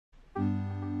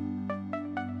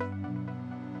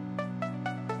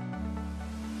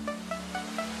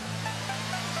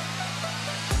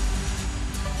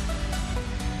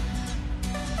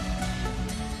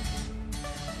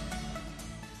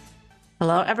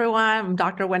Hello, everyone. I'm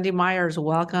Dr. Wendy Myers.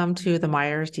 Welcome to the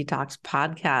Myers Detox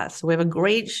Podcast. We have a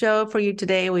great show for you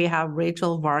today. We have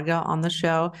Rachel Varga on the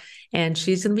show, and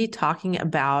she's going to be talking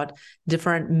about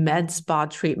different med spa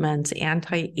treatments,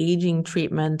 anti-aging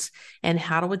treatments, and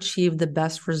how to achieve the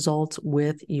best results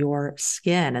with your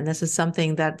skin. And this is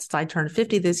something that since I turned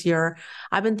 50 this year,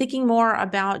 I've been thinking more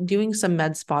about doing some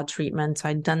med spa treatments.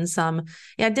 I've done some,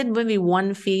 I did maybe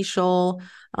one facial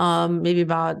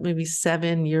maybe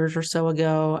 7 years or so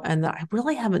ago. And I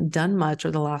really haven't done much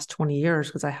over the last 20 years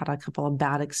because I had a couple of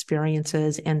bad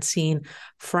experiences and seen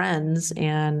friends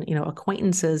and,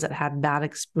 acquaintances that had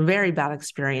very bad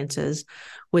experiences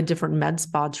with different med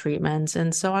spa treatments.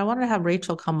 And so I wanted to have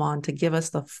Rachel come on to give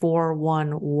us the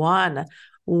 411.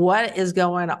 What is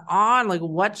going on? Like,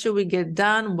 what should we get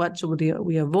done? What should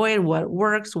we avoid? What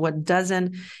works? What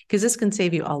doesn't? Because this can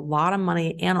save you a lot of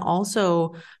money and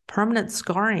also permanent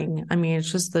scarring. I mean,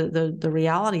 it's just the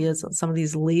reality is that some of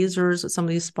these lasers that some of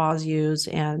these spas use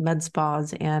and med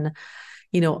spas and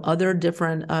other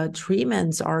different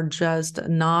treatments are just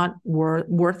not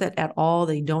worth it at all.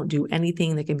 They don't do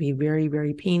anything. They can be very,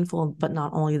 very painful, but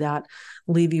not only that,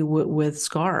 leave you with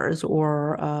scars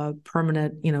or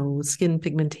permanent, skin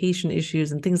pigmentation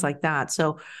issues and things like that.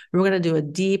 So we're going to do a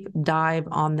deep dive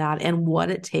on that and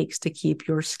what it takes to keep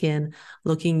your skin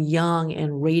looking young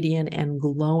and radiant and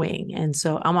glowing. And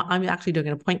so I'm actually doing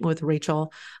an appointment with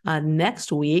Rachel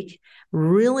next week.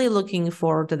 Really looking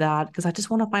forward to that because I just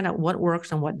want to find out what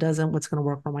works and what doesn't, what's going to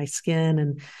work for my skin.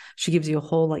 And she gives you a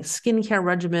whole skincare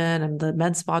regimen and the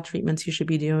med spa treatments you should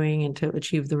be doing and to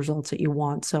achieve the results that you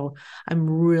want. So I'm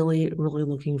really, really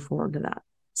looking forward to that.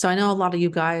 So I know a lot of you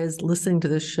guys listening to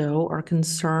this show are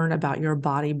concerned about your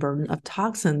body burden of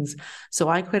toxins. So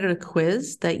I created a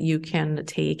quiz that you can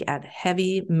take at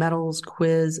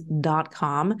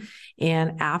heavymetalsquiz.com.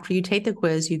 And after you take the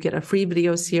quiz, you get a free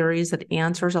video series that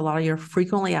answers a lot of your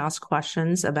frequently asked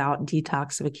questions about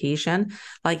detoxification,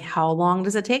 like how long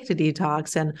does it take to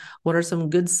detox and what are some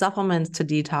good supplements to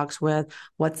detox with?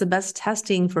 What's the best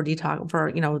testing for detox for,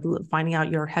 finding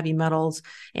out your heavy metals?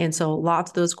 And so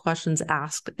lots of those questions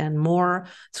asked and more.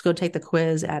 So go take the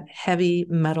quiz at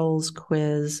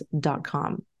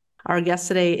heavymetalsquiz.com. Our guest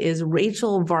today is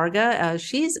Rachel Varga.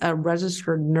 She's a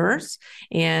registered nurse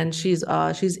and she's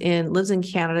lives in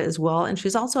Canada as well. And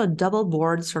she's also a double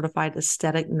board certified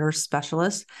aesthetic nurse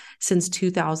specialist since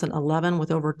 2011 with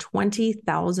over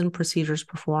 20,000 procedures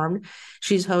performed.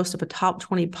 She's host of a top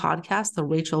 20 podcast, the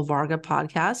Rachel Varga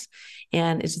podcast.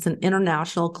 And it's an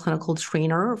international clinical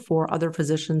trainer for other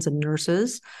physicians and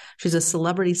nurses. She's a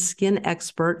celebrity skin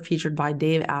expert featured by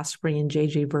Dave Asprey and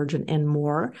JJ Virgin and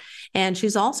more. And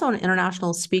she's also an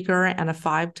international speaker and a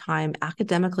 5-time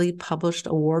academically published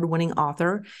award-winning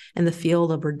author in the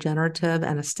field of regenerative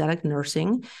and aesthetic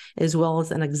nursing, as well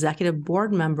as an executive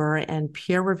board member and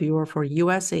peer reviewer for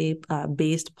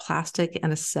USA-based Plastic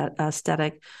and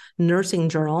Aesthetic Nursing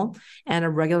Journal, and a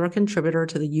regular contributor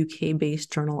to the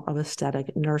UK-based Journal of Aesthetic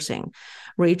Nursing.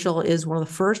 Rachel is one of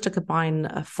the first to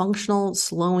combine functional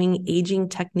slowing aging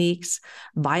techniques,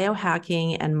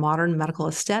 biohacking, and modern medical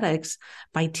aesthetics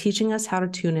by teaching us how to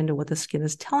tune into what the skin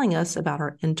is telling us about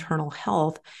our internal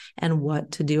health and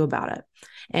what to do about it.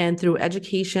 And through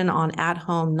education on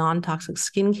at-home non-toxic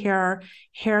skincare,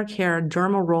 hair care,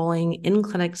 dermal rolling,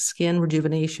 in-clinic skin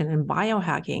rejuvenation, and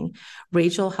biohacking,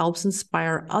 Rachel helps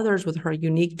inspire others with her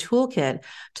unique toolkit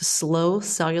to slow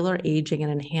cellular aging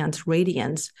and enhance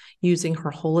radiance using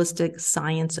her holistic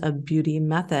science of beauty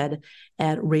method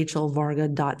at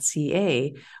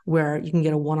rachelvarga.ca, where you can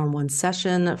get a one-on-one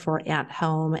session for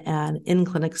at-home and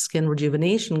in-clinic skin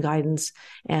rejuvenation guidance,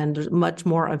 and there's much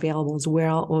more available as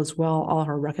well, all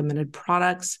her recommended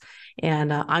products.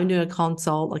 And I'm doing a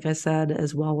consult, like I said,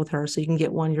 as well with her. So you can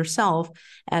get one yourself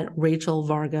at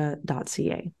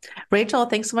rachelvarga.ca. Rachel,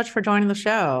 thanks so much for joining the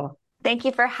show. Thank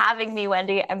you for having me,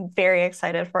 Wendy. I'm very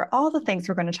excited for all the things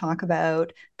we're going to talk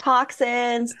about: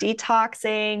 toxins,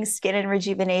 detoxing, skin and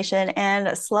rejuvenation,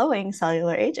 and slowing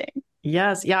cellular aging.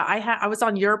 Yes. Yeah. I was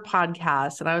on your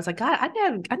podcast and I was like, God, I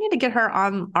need to get her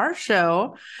on our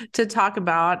show to talk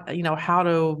about, how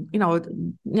to,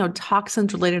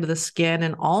 toxins related to the skin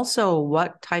and also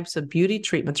what types of beauty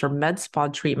treatments or med spa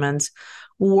treatments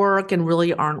work and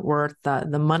really aren't worth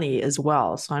the money as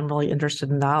well. So I'm really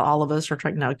interested in that. All of us are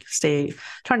trying to stay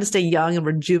young and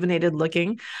rejuvenated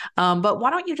looking. But why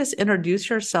don't you just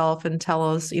introduce yourself and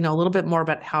tell us, a little bit more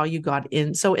about how you got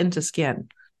into skin?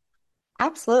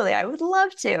 Absolutely. I would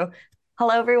love to.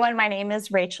 Hello, everyone. My name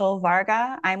is Rachel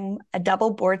Varga. I'm a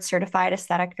double board certified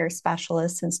aesthetic nurse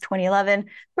specialist since 2011,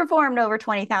 performed over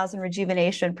 20,000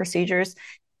 rejuvenation procedures.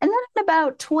 And then in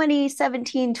about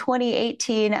 2017,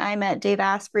 2018, I met Dave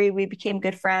Asprey. We became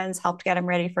good friends, helped get him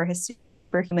ready for his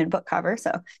superhuman book cover.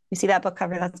 So you see that book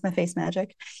cover, that's my face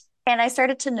magic. And I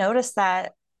started to notice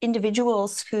that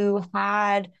individuals who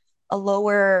had a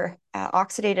lower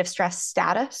oxidative stress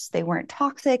status, they weren't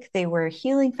toxic, they were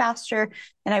healing faster.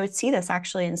 And I would see this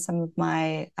actually in some of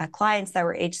my clients that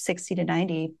were age 60 to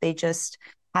 90. They just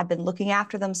had been looking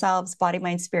after themselves, body,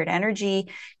 mind, spirit, energy,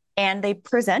 and they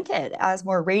presented as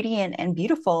more radiant and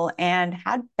beautiful and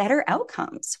had better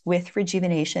outcomes with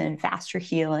rejuvenation, faster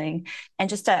healing, and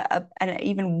just an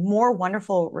even more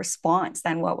wonderful response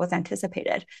than what was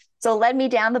anticipated. So it led me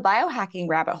down the biohacking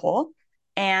rabbit hole.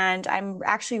 And I'm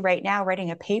actually right now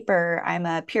writing a paper. I'm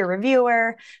a peer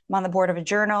reviewer. I'm on the board of a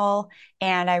journal,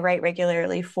 and I write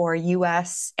regularly for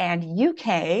US and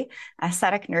UK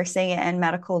aesthetic nursing and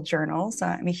medical journals. So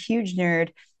I'm a huge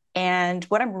nerd. And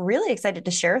what I'm really excited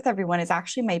to share with everyone is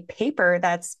actually my paper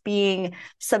that's being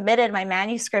submitted, my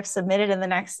manuscript submitted in the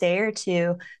next day or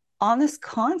two, on this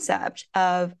concept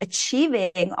of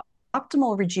achieving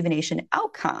optimal rejuvenation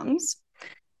outcomes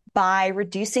by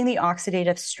reducing the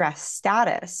oxidative stress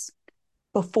status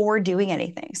before doing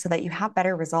anything so that you have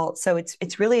better results. So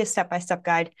it's really a step-by-step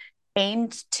guide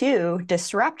aimed to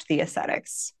disrupt the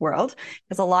aesthetics world,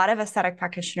 because a lot of aesthetic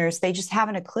practitioners, they just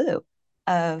haven't a clue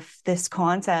of this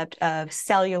concept of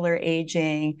cellular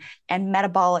aging and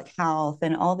metabolic health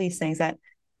and all these things that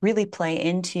really play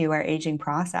into our aging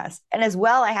process. And as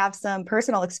well, I have some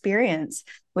personal experience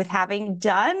with having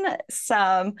done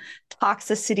some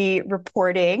toxicity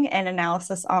reporting and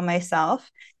analysis on myself,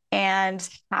 and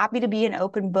happy to be an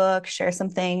open book, share some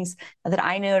things that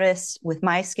I noticed with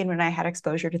my skin when I had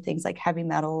exposure to things like heavy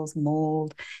metals,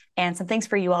 mold, and some things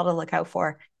for you all to look out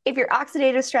for if your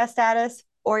oxidative stress status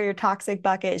or your toxic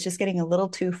bucket is just getting a little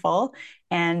too full,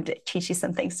 and teach you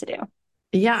some things to do.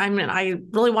 Yeah, I mean, I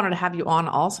really wanted to have you on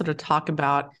also to talk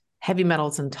about heavy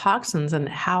metals and toxins and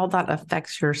how that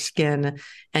affects your skin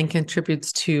and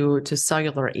contributes to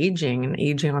cellular aging and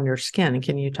aging on your skin.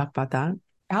 Can you talk about that?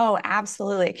 Oh,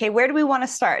 absolutely. Okay, where do we want to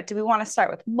start? Do we want to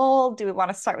start with mold? Do we want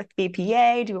to start with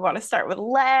BPA? Do we want to start with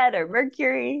lead or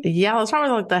mercury? Yeah, let's start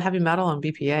with like the heavy metal and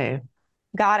BPA.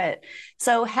 Got it.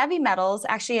 So heavy metals,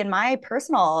 actually, in my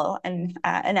personal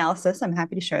analysis, I'm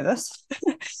happy to share this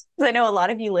because I know a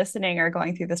lot of you listening are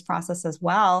going through this process as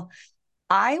well.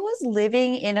 I was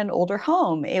living in an older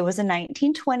home. It was a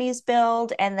 1920s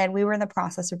build, and then we were in the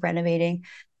process of renovating.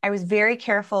 I was very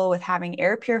careful with having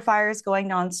air purifiers going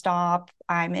nonstop.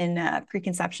 I'm in a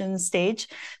preconception stage,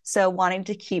 so wanting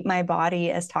to keep my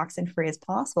body as toxin free as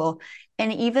possible.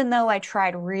 And even though I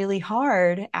tried really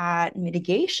hard at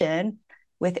mitigation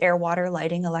with air, water,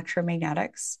 lighting,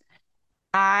 electromagnetics,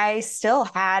 I still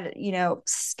had,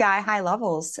 sky high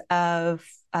levels of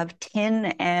of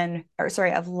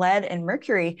lead and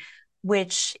mercury,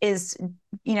 which is,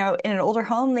 in an older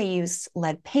home, they use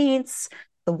lead paints.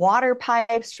 The water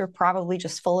pipes were probably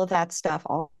just full of that stuff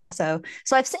also. So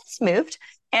I've since moved,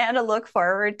 and I look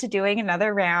forward to doing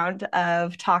another round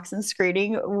of toxin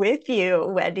screening with you,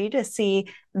 Wendy, to see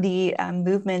the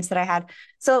movements that I had.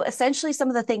 So essentially, some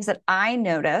of the things that I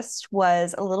noticed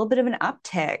was a little bit of an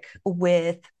uptick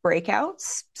with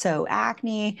breakouts. So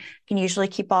acne, can usually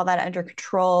keep all that under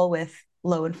control with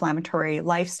low inflammatory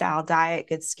lifestyle, diet,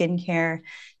 good skincare.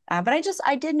 But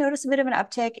I did notice a bit of an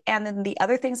uptick. And then the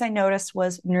other things I noticed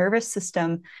was nervous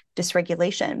system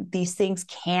dysregulation. These things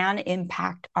can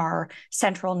impact our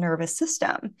central nervous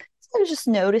system. So I was just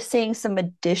noticing some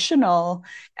additional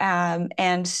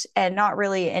and not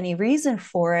really any reason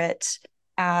for it.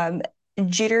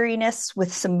 Jitteriness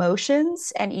with some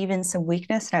motions and even some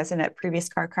weakness. And I was in a previous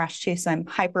car crash too, so I'm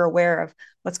hyper aware of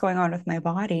what's going on with my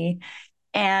body.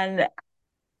 And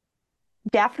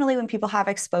definitely when people have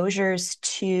exposures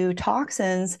to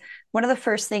toxins, one of the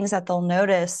first things that they'll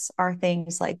notice are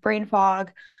things like brain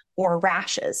fog or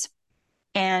rashes.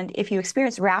 And if you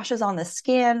experience rashes on the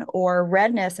skin or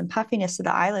redness and puffiness to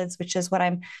the eyelids, which is what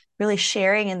I'm really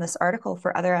sharing in this article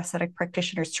for other aesthetic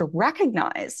practitioners to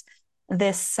recognize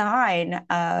this sign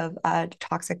of a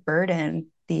toxic burden,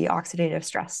 the oxidative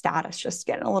stress status just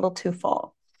getting a little too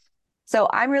full. So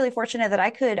I'm really fortunate that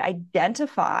I could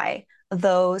identify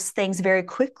those things very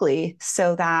quickly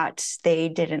so that they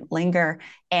didn't linger.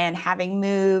 And having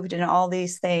moved and all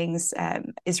these things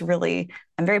is really,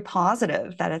 I'm very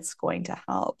positive that it's going to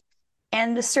help.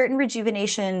 And certain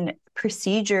rejuvenation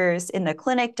procedures in the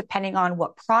clinic, depending on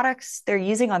what products they're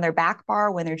using on their back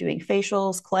bar when they're doing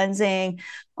facials, cleansing,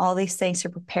 all these things to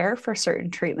prepare for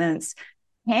certain treatments,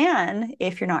 can,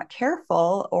 if you're not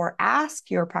careful, or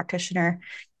ask your practitioner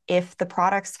if the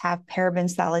products have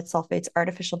parabens, phthalates, sulfates,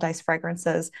 artificial dyes,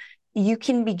 fragrances, you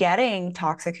can be getting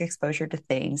toxic exposure to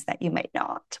things that you might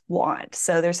not want.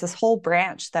 So there's this whole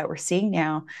branch that we're seeing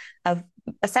now of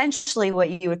essentially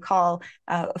what you would call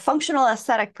functional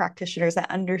aesthetic practitioners that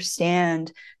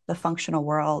understand the functional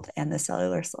world and the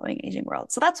cellular slowing aging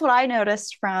world. So that's what I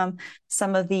noticed from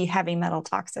some of the heavy metal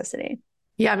toxicity.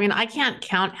 Yeah, I mean, I can't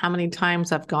count how many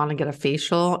times I've gone to get a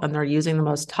facial and they're using the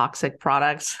most toxic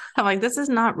products. I'm like, this is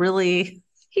not really,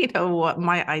 what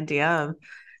my idea of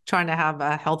trying to have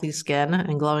a healthy skin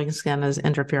and glowing skin is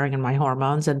interfering in my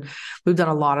hormones. And we've done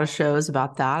a lot of shows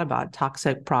about that, about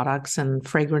toxic products and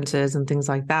fragrances and things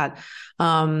like that.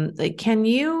 Can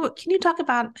you talk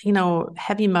about,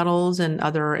 heavy metals and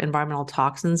other environmental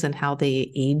toxins and how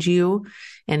they age you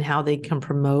and how they can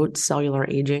promote cellular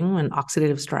aging and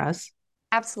oxidative stress?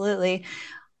 Absolutely.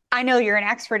 I know you're an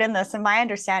expert in this, and my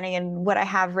understanding and what I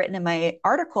have written in my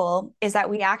article is that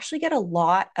we actually get a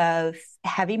lot of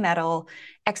heavy metal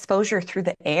exposure through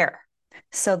the air.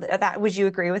 So that would you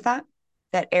agree with that?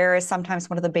 That air is sometimes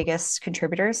one of the biggest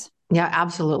contributors? Yeah,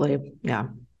 absolutely. Yeah.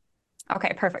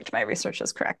 Okay, perfect. My research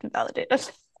is correct and validated.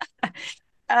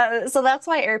 So that's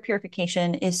why air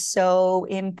purification is so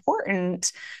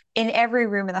important in every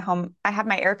room in the home. I have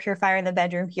my air purifier in the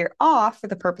bedroom here off for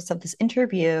the purpose of this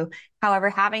interview. However,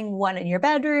 having one in your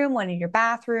bedroom, one in your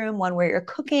bathroom, one where you're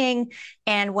cooking,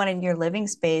 and one in your living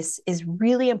space is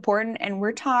really important. And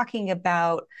we're talking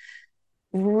about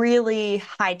really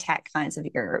high tech kinds of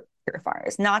air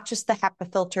purifiers, not just the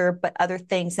HEPA filter, but other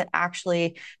things that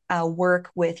actually work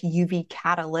with UV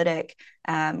catalytic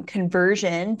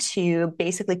conversion to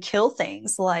basically kill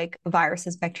things like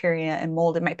viruses, bacteria, and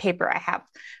mold. In my paper, I have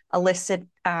a listed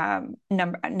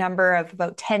number of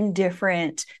about 10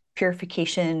 different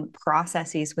purification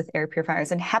processes with air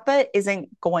purifiers, and HEPA isn't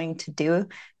going to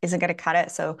cut it.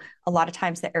 So a lot of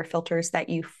times the air filters that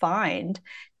you find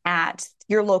at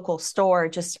your local store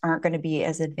just aren't going to be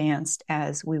as advanced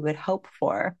as we would hope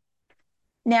for.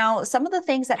 Now, some of the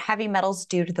things that heavy metals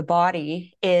do to the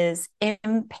body is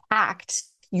impact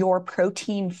your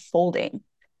protein folding.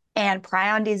 And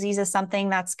prion disease is something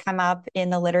that's come up in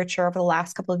the literature over the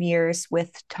last couple of years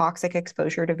with toxic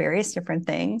exposure to various different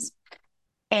things.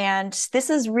 And this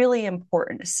is really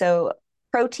important. So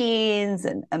proteins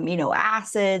and amino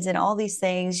acids and all these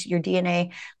things, your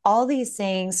DNA, all these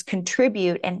things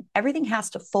contribute, and everything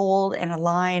has to fold and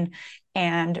align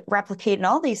and replicate and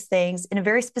all these things in a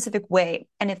very specific way.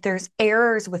 And if there's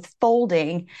errors with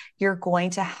folding, you're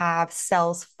going to have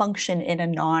cells function in a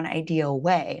non-ideal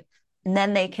way. And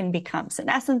then they can become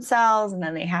senescent cells, and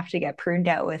then they have to get pruned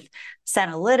out with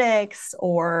senolytics,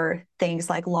 or things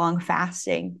like long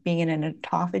fasting, being in an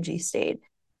autophagy state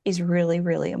is really,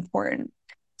 really important.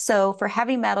 So for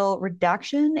heavy metal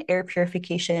reduction, air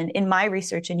purification, in my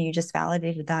research, and you just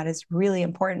validated that, is really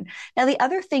important. Now, the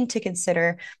other thing to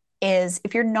consider is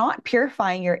if you're not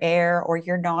purifying your air, or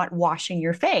you're not washing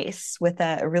your face with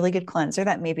a really good cleanser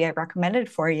that maybe I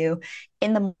recommended for you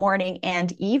in the morning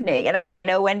and evening. And I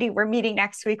know, Wendy, we're meeting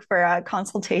next week for a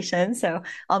consultation, so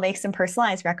I'll make some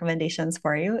personalized recommendations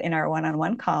for you in our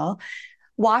one-on-one call.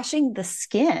 Washing the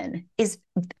skin is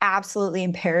absolutely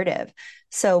imperative.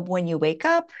 So when you wake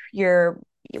up, you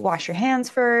wash your hands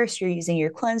first, you're using your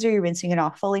cleanser, you're rinsing it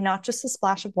off fully, not just a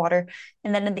splash of water.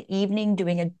 And then in the evening,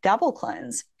 doing a double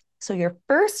cleanse. So your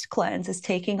first cleanse is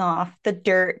taking off the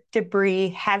dirt, debris,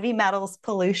 heavy metals,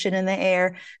 pollution in the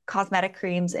air, cosmetic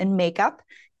creams, and makeup.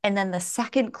 And then the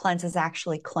second cleanse is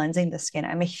actually cleansing the skin.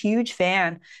 I'm a huge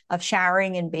fan of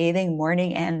showering and bathing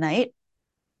morning and night.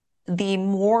 The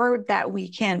more that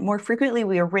more frequently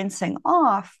we are rinsing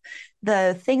off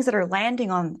the things that are landing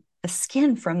on the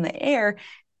skin from the air,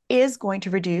 is going to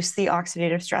reduce the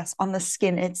oxidative stress on the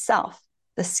skin itself.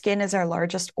 The skin is our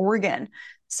largest organ.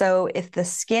 So if the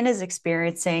skin is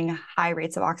experiencing high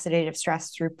rates of oxidative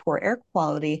stress through poor air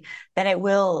quality, then it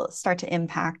will start to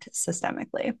impact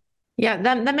systemically. Yeah,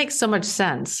 that makes so much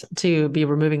sense to be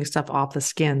removing stuff off the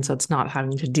skin so it's not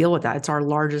having to deal with that. It's our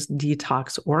largest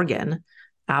detox organ.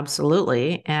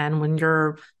 Absolutely. And when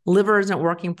your liver isn't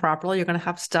working properly, you're going to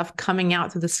have stuff coming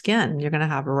out through the skin. You're going to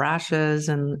have rashes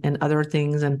and other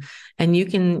things. And you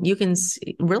can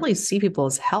really see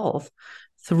people's health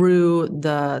through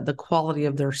the quality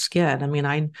of their skin. I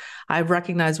mean, I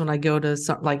recognize when I go to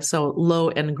so low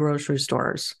end grocery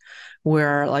stores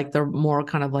where like they're more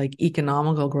kind of like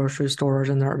economical grocery stores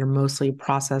and they're mostly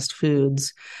processed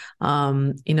foods.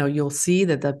 You'll see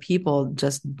that the people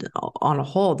just on a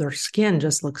whole, their skin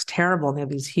just looks terrible. And they have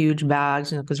these huge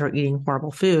bags, because they're eating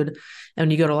horrible food. And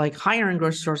when you go to like higher end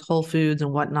grocery stores, Whole Foods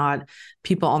and whatnot,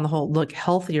 people on the whole look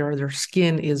healthier. Their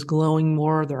skin is glowing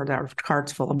more. Their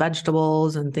carts full of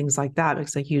vegetables and things like that. It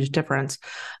makes a huge difference.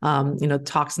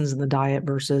 Toxins in the diet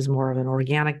versus more of an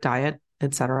organic diet,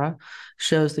 etc.,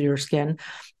 shows through your skin.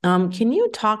 Can you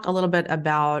talk a little bit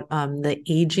about the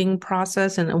aging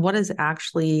process and what is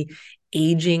actually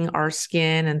aging our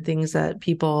skin and things that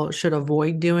people should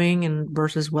avoid doing and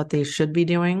versus what they should be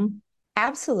doing?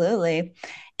 Absolutely.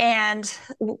 And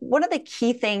one of the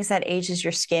key things that ages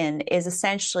your skin is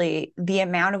essentially the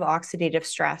amount of oxidative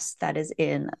stress that is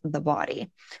in the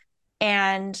body.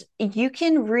 And you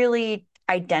can really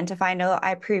identify, I know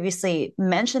I previously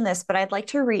mentioned this, but I'd like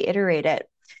to reiterate it.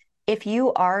 If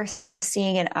you are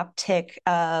seeing an uptick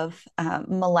of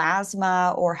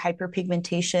melasma or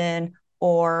hyperpigmentation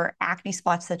or acne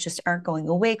spots that just aren't going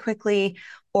away quickly,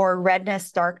 or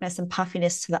redness, darkness, and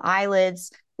puffiness to the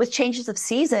eyelids, with changes of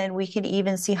season, we can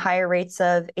even see higher rates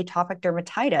of atopic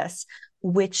dermatitis,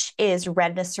 which is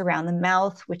redness around the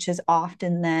mouth, which is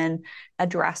often then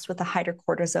addressed with a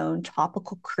hydrocortisone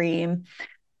topical cream.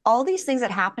 All these things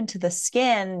that happen to the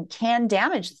skin can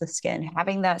damage the skin,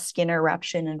 having that skin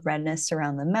eruption and redness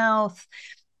around the mouth.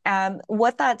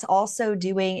 What that's also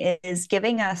doing is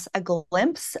giving us a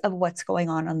glimpse of what's going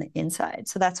on the inside.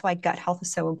 So that's why gut health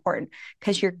is so important,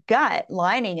 because your gut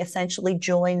lining essentially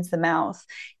joins the mouth,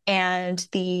 and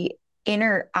the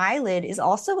inner eyelid is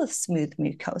also a smooth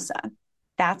mucosa.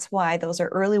 That's why those are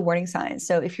early warning signs.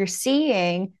 So if you're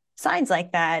seeing signs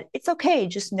like that, it's okay.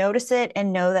 Just notice it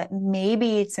and know that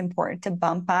maybe it's important to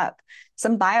bump up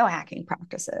some biohacking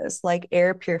practices like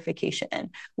air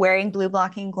purification, wearing blue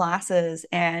blocking glasses,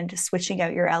 and switching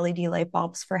out your LED light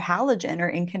bulbs for halogen or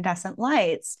incandescent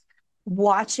lights.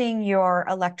 Watching your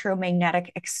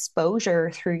electromagnetic exposure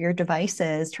through your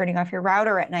devices, turning off your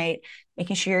router at night,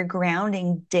 making sure you're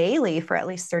grounding daily for at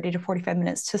least 30 to 45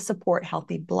 minutes to support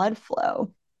healthy blood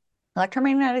flow.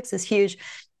 Electromagnetics is huge.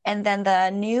 And then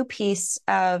the new piece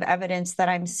of evidence that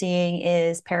I'm seeing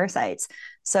is parasites.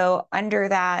 So, under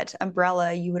that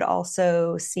umbrella, you would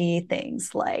also see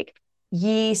things like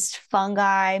yeast,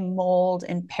 fungi, mold,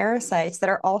 and parasites that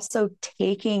are also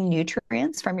taking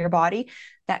nutrients from your body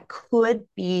that could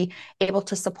be able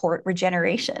to support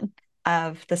regeneration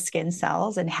of the skin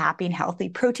cells and happy and healthy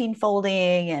protein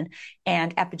folding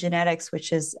and epigenetics,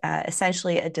 which is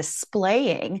essentially a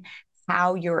displaying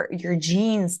how your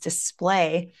genes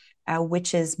display,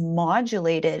 which is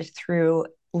modulated through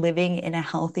living in a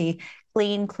healthy,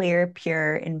 clean, clear,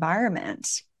 pure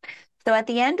environment. So at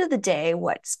the end of the day,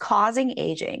 what's causing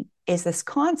aging is this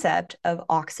concept of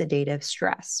oxidative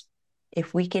stress.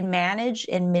 If we can manage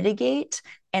and mitigate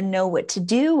and know what to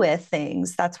do with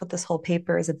things, that's what this whole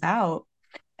paper is about.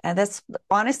 That's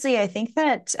honestly, I think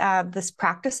that this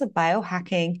practice of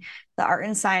biohacking, the art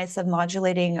and science of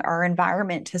modulating our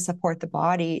environment to support the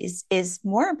body is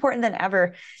more important than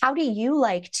ever. How do you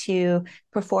like to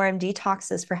perform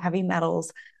detoxes for heavy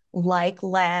metals like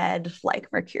lead,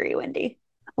 like mercury, Wendy?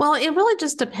 Well, it really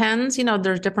just depends.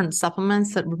 There's different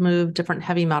supplements that remove different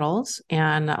heavy metals.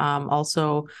 And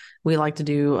also, we like to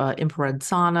do infrared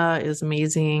sauna is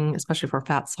amazing, especially for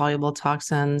fat soluble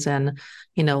toxins and,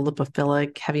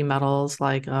 lipophilic heavy metals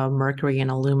like mercury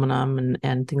and aluminum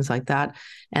and things like that.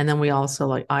 And then we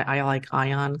also I like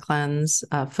ion cleanse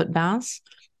foot baths.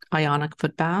 Ionic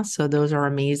foot baths. So those are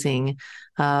amazing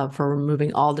for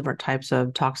removing all different types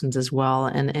of toxins as well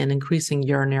and increasing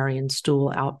urinary and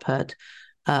stool output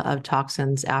of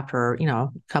toxins after, a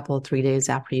couple of 3 days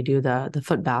after you do the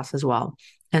foot baths as well.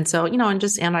 And so, and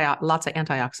just lots of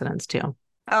antioxidants too.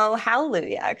 Oh,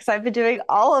 hallelujah. Because I've been doing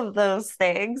all of those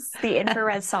things, the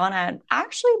infrared sauna,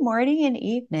 actually morning and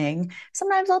evening.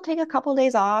 Sometimes I'll take a couple of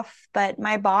days off, but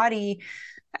my body,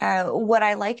 what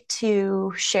I like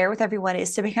to share with everyone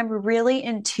is to become really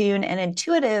in tune and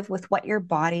intuitive with what your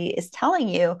body is telling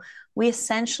you. We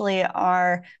essentially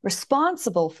are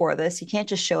responsible for this. You can't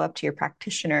just show up to your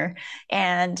practitioner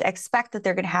and expect that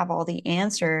they're going to have all the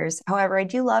answers. However, I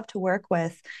do love to work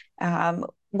with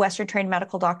Western trained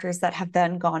medical doctors that have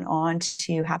then gone on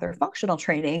to have their functional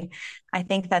training. I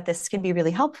think that this can be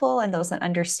really helpful, and those that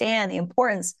understand the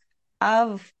importance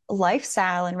of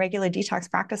lifestyle and regular detox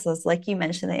practices, like you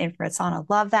mentioned, the infrared sauna,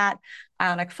 love that.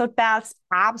 Ionic foot baths,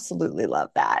 absolutely love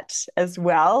that as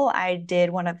well. I did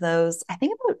one of those, I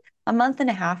think about a month and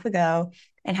a half ago,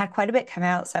 and had quite a bit come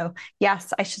out. So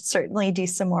yes, I should certainly do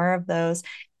some more of those.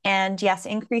 And yes,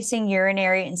 increasing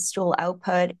urinary and stool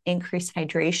output, increased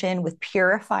hydration with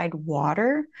purified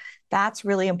water. That's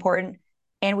really important.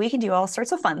 And we can do all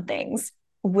sorts of fun things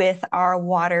with our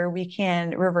water. We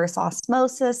can reverse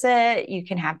osmosis it. You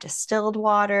can have distilled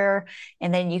water,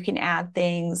 and then you can add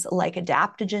things like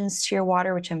adaptogens to your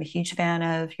water, which I'm a huge fan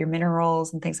of, your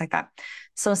minerals and things like that.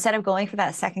 So instead of going for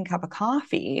that second cup of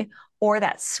coffee or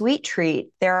that sweet treat,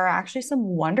 there are actually some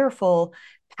wonderful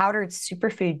powdered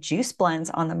superfood juice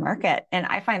blends on the market. And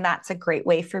I find that's a great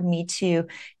way for me to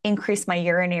increase my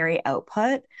urinary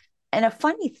output. And a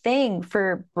funny thing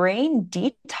for brain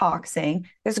detoxing,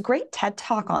 there's a great TED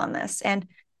talk on this. And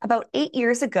about 8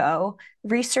 years ago,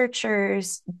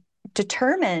 researchers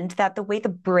determined that the way the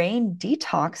brain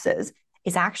detoxes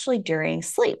is actually during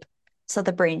sleep. So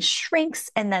the brain shrinks,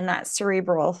 and then that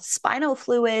cerebral spinal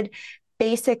fluid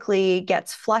basically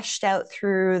gets flushed out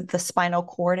through the spinal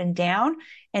cord and down,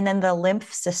 and then the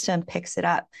lymph system picks it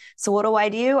up. So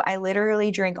what do? I literally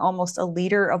drink almost a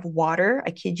liter of water, I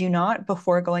kid you not,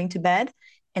 before going to bed.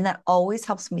 And that always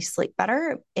helps me sleep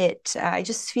better. I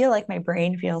just feel like my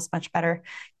brain feels much better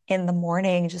in the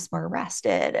morning, just more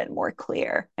rested and more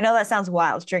clear. I know that sounds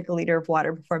wild to drink a liter of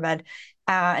water before bed.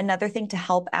 Another thing to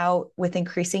help out with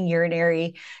increasing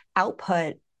urinary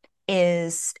output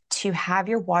is to have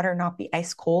your water not be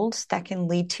ice cold. That can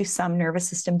lead to some nervous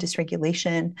system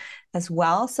dysregulation as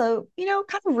well. So,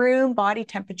 kind of room body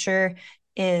temperature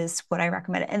is what I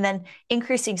recommend. And then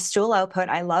increasing stool output.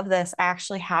 I love this. I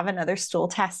actually have another stool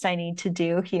test I need to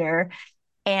do here.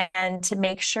 And to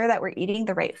make sure that we're eating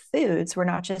the right foods, we're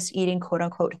not just eating quote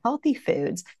unquote healthy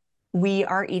foods. We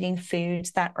are eating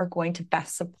foods that are going to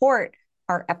best support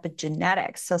our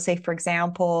epigenetics. So, say, for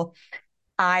example,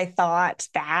 I thought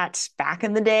that back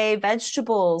in the day,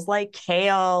 vegetables like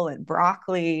kale and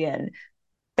broccoli and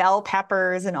bell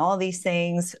peppers and all these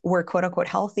things were quote unquote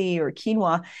healthy, or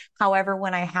quinoa. However,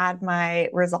 when I had my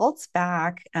results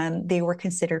back, they were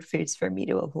considered foods for me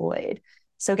to avoid.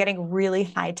 So getting really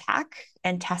high tech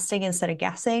and testing instead of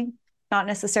guessing, not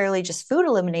necessarily just food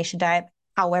elimination diet,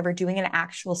 however, doing an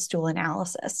actual stool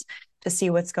analysis to see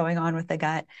what's going on with the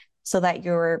gut, so that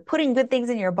you're putting good things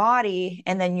in your body,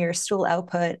 and then your stool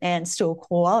output and stool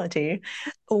quality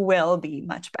will be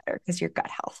much better because your gut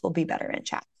health will be better in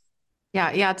check.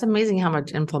 Yeah, yeah, it's amazing how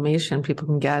much inflammation people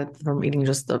can get from eating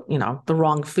just the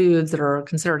wrong foods that are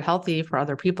considered healthy for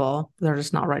other people. They're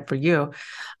just not right for you.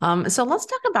 So let's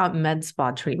talk about med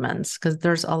spa treatments, because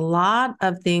there's a lot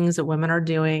of things that women are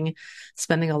doing,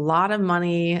 spending a lot of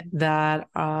money that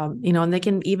and they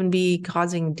can even be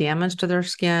causing damage to their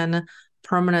skin,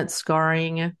 permanent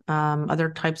scarring, other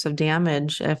types of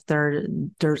damage if there's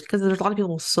because there's a lot of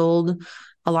people sold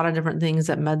a lot of different things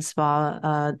at med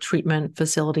spa treatment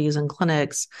facilities and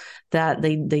clinics that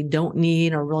they don't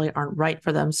need or really aren't right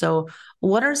for them. So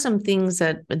what are some things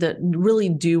that really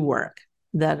do work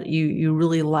that you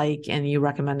really like and you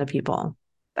recommend to people?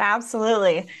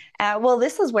 Absolutely. Well,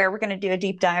 this is where we're going to do a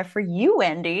deep dive for you,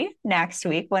 Wendy, next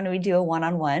week when we do a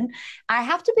one-on-one. I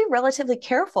have to be relatively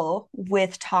careful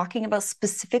with talking about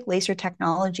specific laser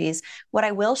technologies. What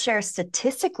I will share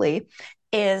statistically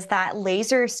is that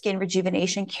laser skin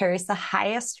rejuvenation carries the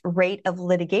highest rate of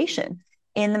litigation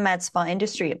in the med spa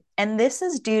industry. And this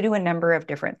is due to a number of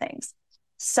different things.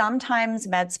 Sometimes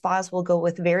med spas will go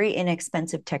with very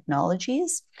inexpensive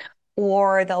technologies,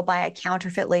 or they'll buy a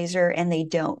counterfeit laser and they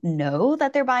don't know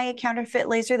that they're buying a counterfeit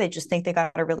laser. They just think they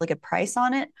got a really good price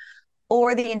on it.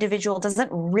 Or the individual doesn't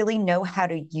really know how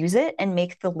to use it and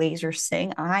make the laser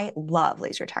sing. I love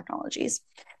laser technologies.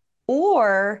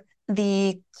 Or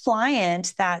the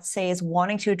client that, say, is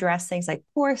wanting to address things like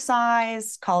pore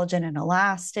size, collagen and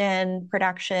elastin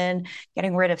production,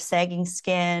 getting rid of sagging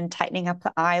skin, tightening up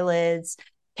the eyelids,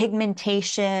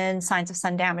 pigmentation, signs of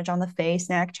sun damage on the face,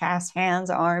 neck, chest, hands,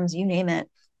 arms, you name it,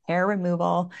 hair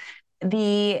removal.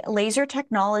 The laser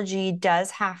technology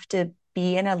does have to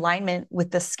be in alignment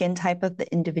with the skin type of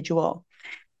the individual.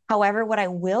 However, what I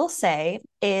will say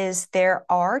is there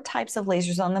are types of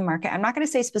lasers on the market. I'm not going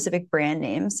to say specific brand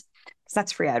names because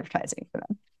that's free advertising for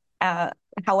them.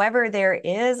 However, there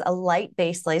is a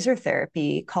light-based laser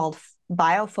therapy called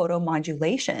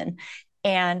biophotomodulation.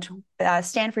 And a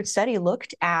Stanford study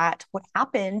looked at what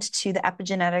happened to the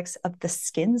epigenetics of the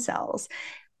skin cells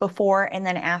before and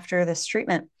then after this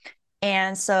treatment.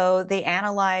 And so they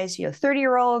analyzed,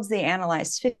 30-year-olds, they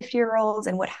analyzed 50-year-olds,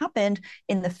 and what happened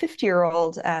in the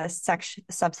 50-year-old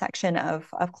subsection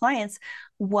of clients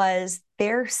was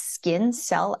their skin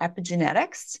cell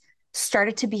epigenetics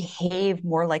started to behave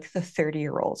more like the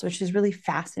 30-year-olds, which is really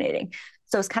fascinating.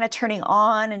 So it's kind of turning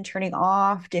on and turning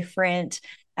off different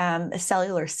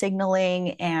cellular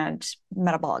signaling and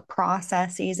metabolic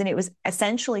processes. And it was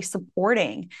essentially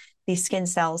supporting these skin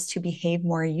cells to behave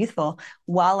more youthful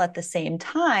while at the same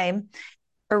time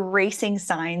erasing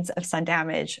signs of sun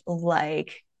damage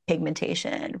like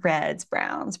pigmentation, reds,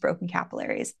 browns, broken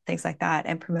capillaries, things like that,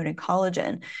 and promoting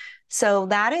collagen. So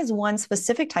that is one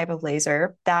specific type of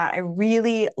laser that I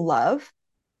really love.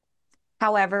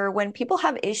 However, when people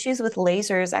have issues with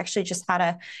lasers, I actually just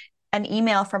had an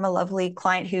email from a lovely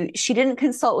client who she didn't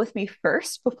consult with me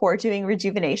first before doing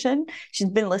rejuvenation. She's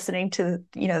been listening to,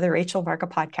 the Rachel Varga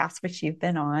podcast, which you've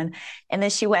been on. And then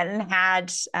she went and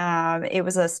had, it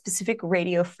was a specific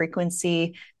radio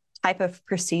frequency type of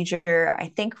procedure,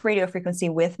 I think radio frequency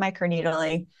with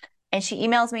microneedling. And she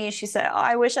emails me and she said, "Oh,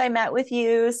 I wish I met with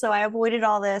you. So I avoided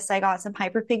all this. I got some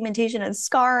hyperpigmentation and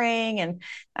scarring, and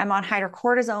I'm on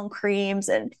hydrocortisone creams,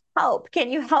 and help.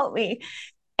 Can you help me?"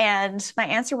 And my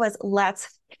answer was,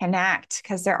 let's connect,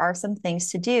 because there are some things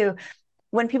to do.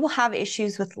 When people have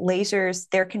issues with lasers,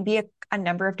 there can be a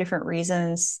number of different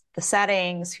reasons: the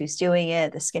settings, who's doing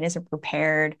it, the skin isn't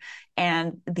prepared,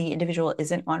 and the individual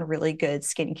isn't on really good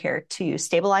skincare to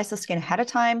stabilize the skin ahead of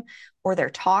time, or they're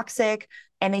toxic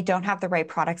and they don't have the right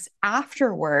products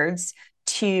afterwards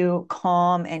to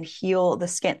calm and heal the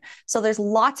skin. So there's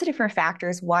lots of different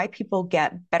factors why people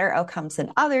get better outcomes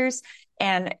than others.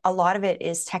 And a lot of it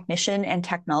is technician and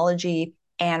technology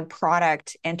and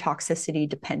product and toxicity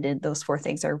dependent. Those four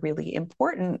things are really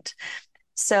important.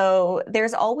 So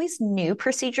there's always new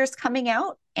procedures coming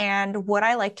out. And what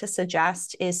I like to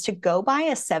suggest is to go by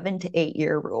a 7 to 8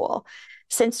 year rule.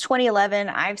 Since 2011,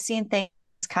 I've seen things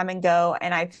come and go,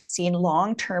 and I've seen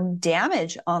long-term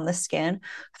damage on the skin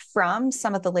from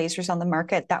some of the lasers on the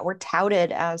market that were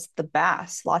touted as the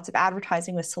best. Lots of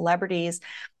advertising with celebrities.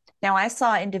 Now, I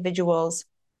saw individuals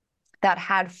that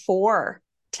had 4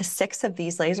 to 6 of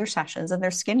these laser sessions, and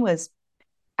their skin was,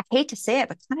 I hate to say it,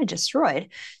 but kind of destroyed.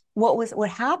 What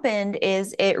happened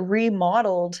is it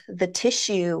remodeled the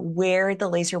tissue where the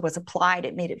laser was applied.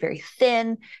 It made it very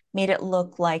thin, made it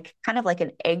look like kind of like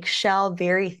an eggshell,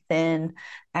 very thin.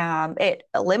 It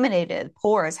eliminated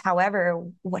pores. However,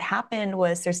 what happened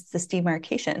was there's this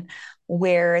demarcation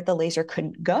where the laser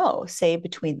couldn't go, say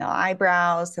between the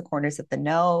eyebrows, the corners of the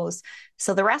nose.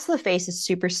 So the rest of the face is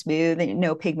super smooth and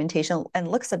no pigmentation, and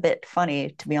looks a bit funny,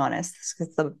 to be honest,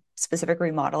 because the specific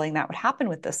remodeling that would happen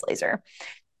with this laser.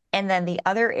 And then the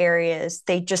other areas,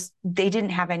 they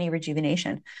didn't have any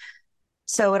rejuvenation.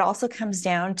 So it also comes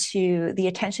down to the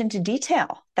attention to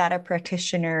detail that a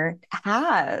practitioner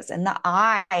has, and the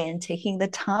eye, and taking the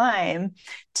time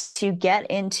to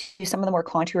get into some of the more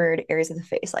contoured areas of the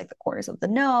face, like the corners of the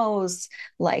nose,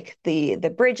 like the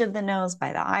bridge of the nose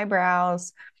by the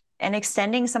eyebrows, and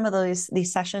extending some of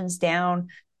these sessions down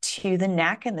to the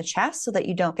neck and the chest so that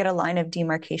you don't get a line of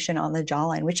demarcation on the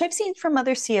jawline, which I've seen from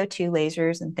other CO2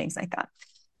 lasers and things like that.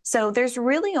 So there's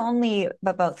really only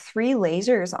about 3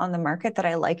 lasers on the market that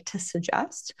I like to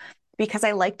suggest, because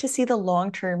I like to see the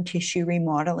long-term tissue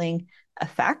remodeling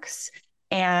effects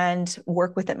and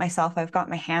work with it myself. I've got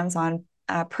my hands on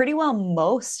pretty well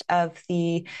most of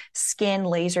the skin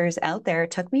lasers out there.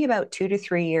 It took me about 2 to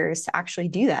 3 years to actually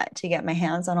do that, to get my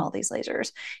hands on all these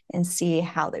lasers and see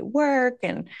how they work,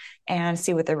 and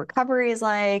see what the recovery is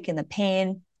like and the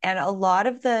pain. And a lot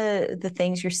of the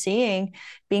things you're seeing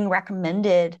being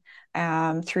recommended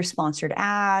through sponsored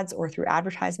ads or through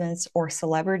advertisements or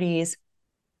celebrities,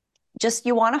 just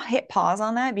you want to hit pause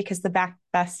on that, because the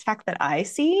best tech that I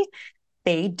see,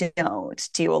 they don't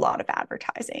do a lot of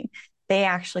advertising. They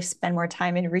actually spend more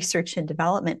time in research and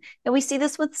development. And we see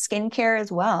this with skincare as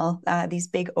well, these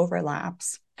big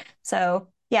overlaps. So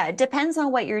yeah, it depends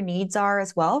on what your needs are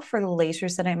as well for the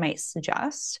lasers that I might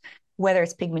suggest, whether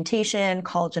it's pigmentation,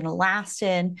 collagen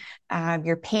elastin,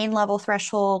 your pain level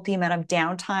threshold, the amount of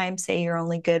downtime. Say you're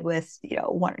only good with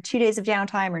 1 or 2 days of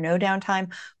downtime or no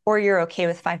downtime, or you're okay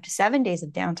with 5 to 7 days of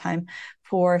downtime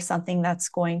for something that's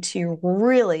going to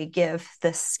really give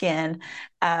the skin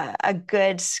a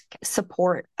good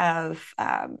support of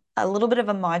a little bit of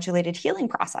a modulated healing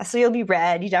process. So you'll be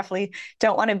red. You definitely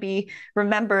don't want to be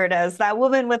remembered as that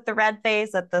woman with the red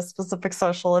face at the specific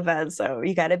social event. So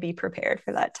you got to be prepared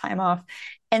for that time off.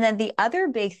 And then the other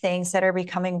big things that are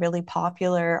becoming really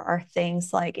popular are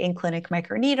things like in-clinic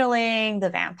microneedling, the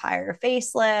vampire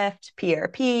facelift,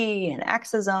 PRP, and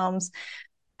exosomes.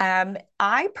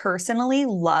 I personally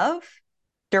love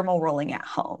dermal rolling at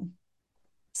home.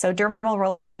 So dermal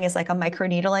rolling is like a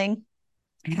microneedling.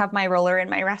 I have my roller in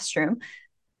my restroom.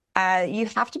 You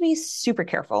have to be super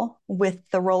careful with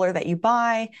the roller that you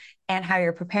buy and how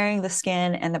you're preparing the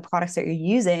skin and the products that you're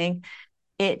using.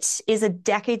 It is a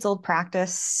decades old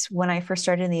practice. When I first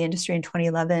started in the industry in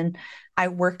 2011, I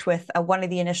worked with one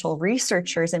of the initial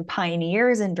researchers and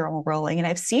pioneers in dermal rolling. And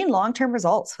I've seen long-term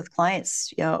results with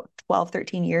clients, 12,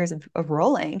 13 years of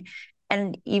rolling.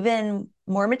 And even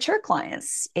more mature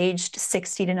clients aged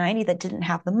 60 to 90 that didn't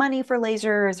have the money for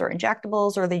lasers or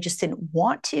injectables, or they just didn't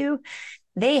want to.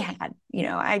 They had,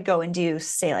 I'd go and do,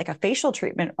 say, like a facial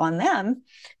treatment on them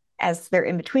as their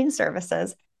in-between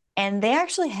services. And they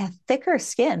actually have thicker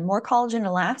skin, more collagen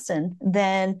elastin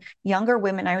than younger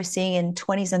women I was seeing in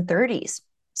 20s and 30s.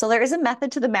 So there is a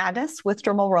method to the madness with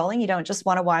dermal rolling. You don't just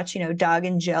want to watch, Doug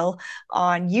and Jill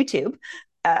on YouTube.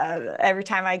 Every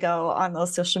time I go on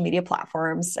those social media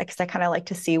platforms, because I kind of like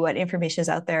to see what information is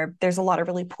out there, there's a lot of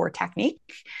really poor technique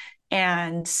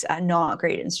and not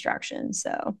great instruction.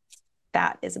 So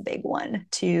that is a big one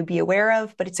to be aware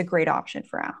of, but it's a great option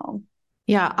for at home.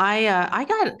 Yeah, I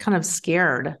got kind of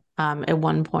scared at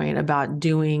one point about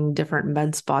doing different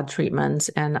med spa treatments,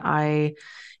 and I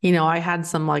had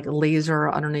some like laser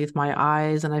underneath my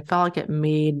eyes, and I felt like it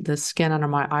made the skin under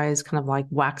my eyes kind of like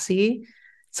waxy.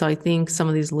 So I think some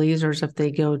of these lasers, if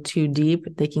they go too deep,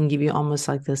 they can give you almost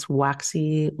like this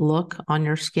waxy look on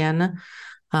your skin.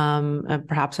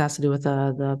 Perhaps has to do with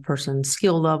the person's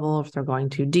skill level, if they're going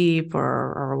too deep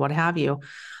or what have you.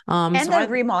 And So the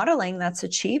remodeling that's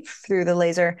achieved through the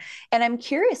laser. And I'm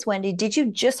curious, Wendy, did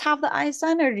you just have the eyes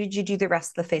done or did you do the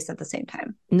rest of the face at the same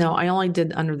time? No, I only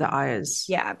did under the eyes.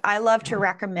 Yeah, I love to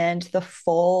recommend the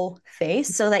full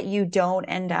face so that you don't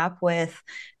end up with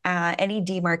any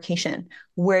demarcation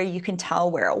where you can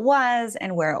tell where it was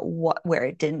and where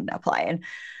it didn't apply and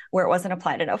where it wasn't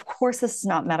applied. And of course, this is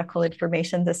not medical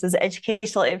information. This is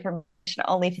educational information.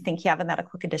 Only if you think you have a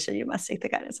medical condition, you must seek the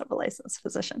guidance of a licensed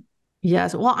physician.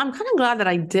 Yes. Well, I'm kind of glad that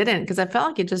I didn't because I felt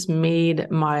like it just made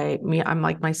I'm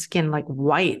like my skin like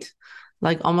white,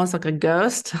 like almost like a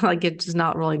ghost. Like it's just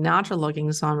not really natural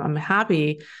looking. So I'm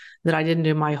happy that I didn't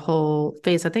do my whole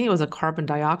face. I think it was a carbon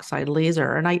dioxide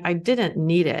laser and I didn't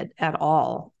need it at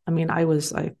all. I mean, I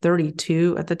was like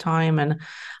 32 at the time and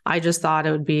I just thought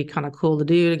it would be kind of cool to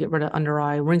do to get rid of under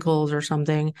eye wrinkles or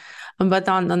something. But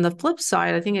on the flip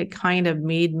side, I think it kind of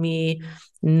made me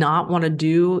not want to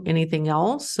do anything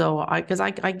else. So because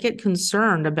I get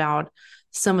concerned about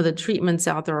some of the treatments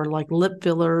out there, like lip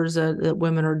fillers that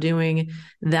women are doing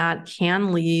that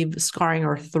can leave scarring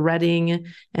or threading,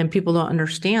 and people don't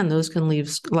understand those can leave.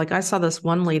 Like I saw this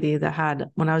one lady that had,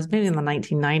 when I was maybe in the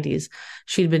 1990s,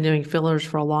 she'd been doing fillers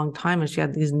for a long time, and she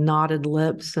had these knotted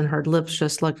lips, and her lips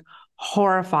just looked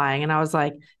horrifying. And I was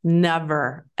like,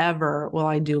 never, ever will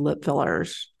I do lip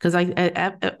fillers because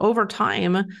over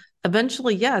time,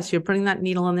 eventually, yes, you're putting that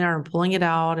needle in there and pulling it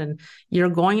out, and you're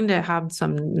going to have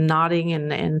some knotting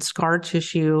and scar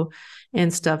tissue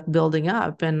and stuff building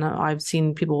up. And I've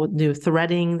seen people do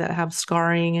threading that have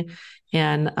scarring.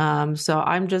 And so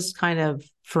I'm just kind of,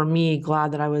 for me,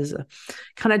 glad that I was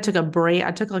kind of took a break.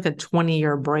 I took like a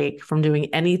 20-year break from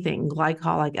doing anything,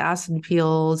 glycolic acid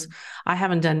peels. I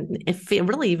haven't done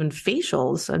really even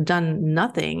facials. I've done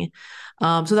nothing.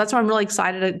 So that's why I'm really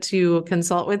excited to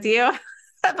consult with you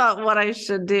about what I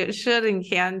should and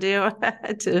can do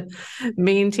to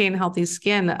maintain healthy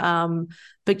skin.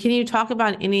 But can you talk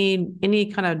about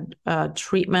any kind of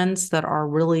treatments that are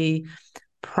really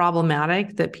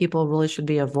problematic that people really should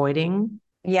be avoiding?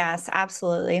 Yes,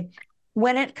 absolutely.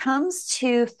 When it comes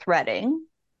to threading,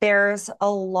 there's a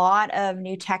lot of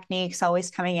new techniques always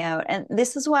coming out. And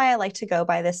this is why I like to go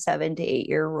by the 7 to 8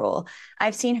 year rule.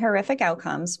 I've seen horrific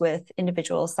outcomes with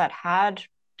individuals that had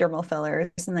dermal fillers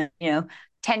and then,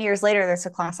 10 years later, there's a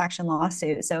class action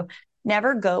lawsuit. So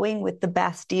never going with the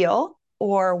best deal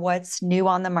or what's new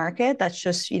on the market that's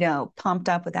just, pumped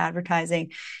up with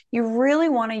advertising. You really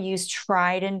want to use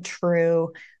tried and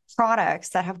true products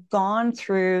that have gone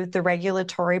through the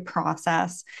regulatory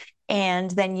process and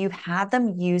then you've had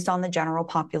them used on the general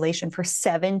population for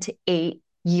 7 to 8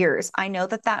 years. I know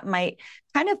that might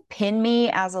kind of pin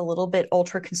me as a little bit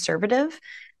ultra conservative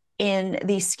in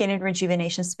the skin and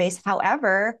rejuvenation space.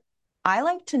 However, I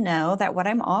like to know that what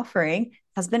I'm offering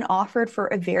has been offered for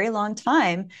a very long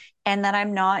time and that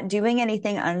I'm not doing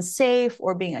anything unsafe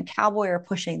or being a cowboy or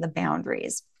pushing the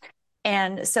boundaries.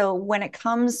 And so when it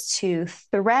comes to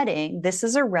threading, this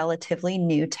is a relatively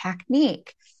new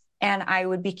technique. And I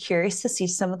would be curious to see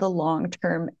some of the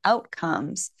long-term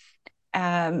outcomes.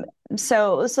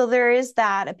 So there is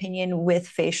that opinion with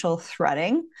facial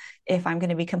threading, if I'm going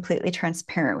to be completely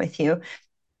transparent with you.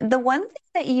 The one thing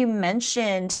that you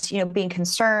mentioned, being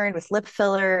concerned with lip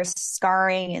fillers,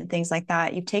 scarring, and things like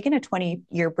that, you've taken a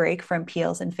 20-year break from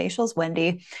peels and facials,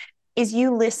 Wendy. is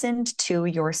you listened to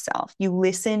yourself, you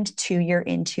listened to your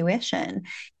intuition.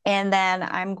 And then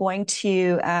I'm going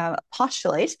to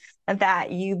postulate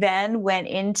that you then went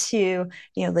into,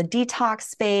 the detox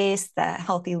space, the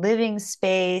healthy living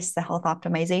space, the health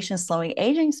optimization, slowing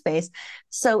aging space.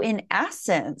 So in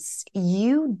essence,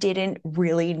 you didn't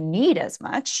really need as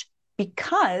much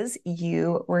because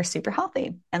you were super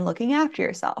healthy and looking after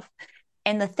yourself.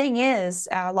 And the thing is,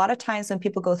 a lot of times when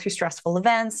people go through stressful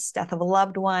events, death of a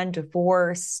loved one,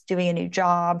 divorce, doing a new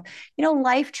job,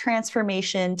 life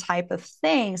transformation type of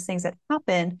things that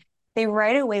happen, they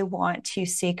right away want to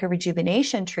seek a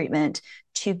rejuvenation treatment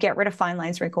to get rid of fine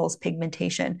lines, wrinkles,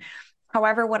 pigmentation.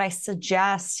 However, what I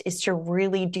suggest is to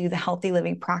really do the healthy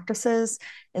living practices,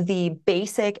 the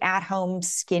basic at-home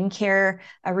skincare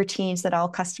routines that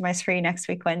I'll customize for you next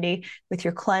week, Wendy, with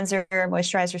your cleanser,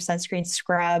 moisturizer, sunscreen,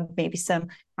 scrub, maybe some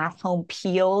at-home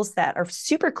peels that are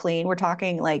super clean. We're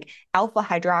talking like alpha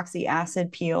hydroxy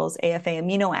acid peels, AFA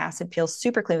amino acid peels,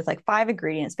 super clean with like 5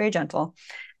 ingredients, very gentle.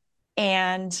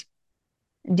 And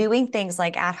doing things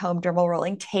like at-home dermal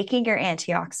rolling, taking your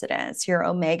antioxidants, your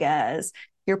omegas,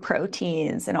 your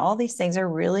proteins, and all these things are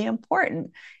really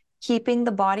important. Keeping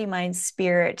the body, mind,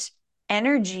 spirit,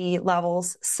 energy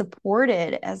levels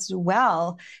supported as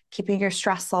well, keeping your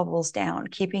stress levels down,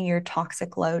 keeping your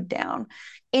toxic load down.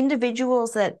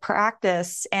 Individuals that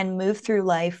practice and move through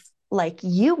life like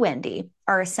you, Wendy,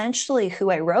 are essentially who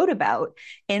I wrote about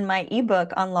in my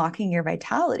ebook, Unlocking Your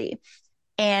Vitality.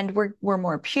 And we're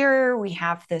more pure. We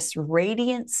have this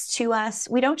radiance to us.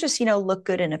 We don't just, look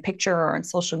good in a picture or on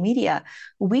social media.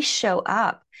 We show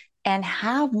up and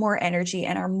have more energy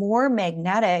and are more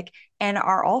magnetic and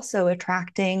are also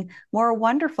attracting more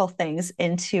wonderful things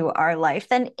into our life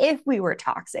than if we were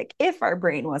toxic, if our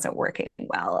brain wasn't working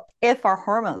well, if our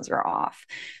hormones are off.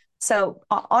 So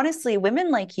honestly, women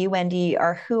like you, Wendy,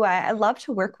 are who I love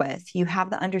to work with. You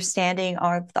have the understanding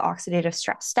of the oxidative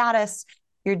stress status.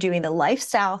 You're doing the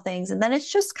lifestyle things. And then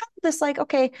it's just kind of this like,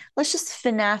 okay, let's just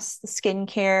finesse the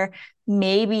skincare.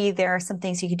 Maybe there are some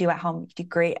things you could do at home. You could do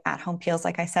great at-home peels,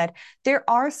 like I said. There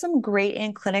are some great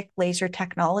in-clinic laser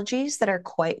technologies that are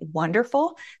quite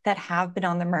wonderful that have been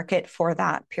on the market for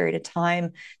that period of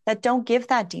time that don't give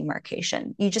that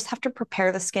demarcation. You just have to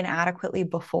prepare the skin adequately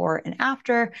before and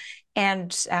after,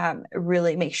 and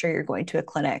really make sure you're going to a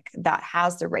clinic that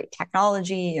has the right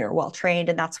technology or well-trained.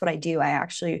 And that's what I do. I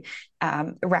actually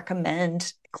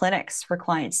recommend clinics for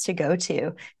clients to go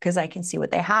to because I can see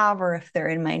what they have or if they're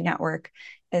in my network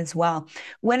as well.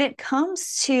 When it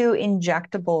comes to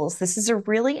injectables, this is a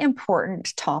really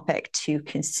important topic to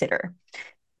consider.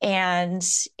 And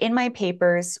in my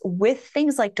papers, with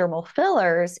things like dermal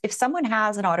fillers, if someone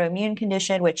has an autoimmune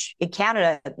condition, which in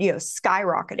Canada,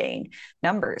 skyrocketing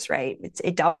numbers, right?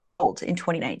 It doubled in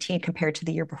 2019 compared to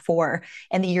the year before,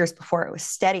 and the years before it was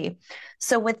steady.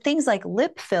 So with things like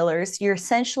lip fillers, you're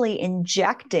essentially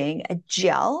injecting a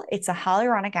gel. It's a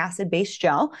hyaluronic acid-based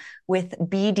gel with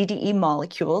BDDE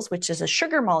molecules, which is a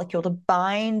sugar molecule to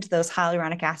bind those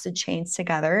hyaluronic acid chains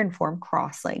together and form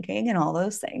cross-linking and all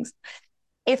those things.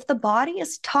 If the body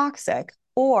is toxic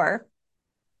or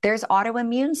there's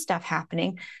autoimmune stuff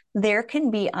happening, there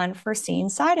can be unforeseen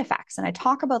side effects. And I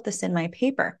talk about this in my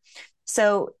paper.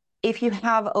 So if you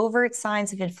have overt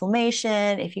signs of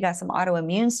inflammation, if you got some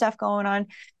autoimmune stuff going on,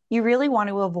 you really want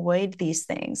to avoid these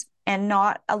things. And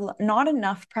not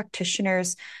enough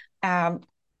practitioners are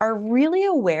really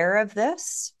aware of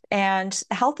this. And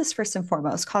health is first and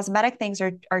foremost. Cosmetic things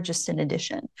are just an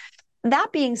addition.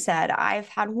 That being said, I've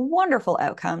had wonderful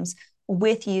outcomes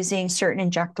with using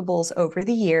certain injectables over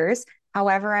the years.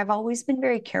 However, I've always been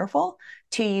very careful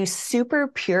to use super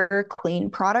pure,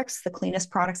 clean products, the cleanest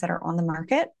products that are on the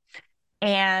market.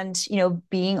 And,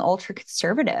 being ultra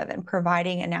conservative and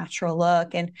providing a natural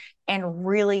look and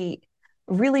really,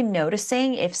 really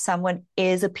noticing if someone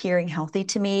is appearing healthy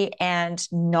to me and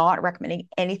not recommending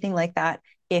anything like that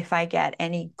if I get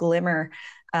any glimmer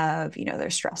of, they're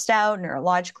stressed out,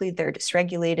 neurologically, they're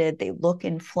dysregulated, they look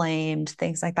inflamed,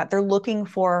 things like that. They're looking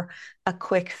for a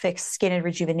quick fix skin and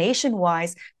rejuvenation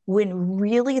wise, when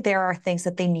really there are things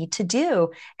that they need to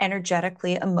do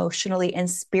energetically, emotionally, and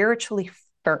spiritually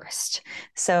first.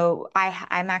 So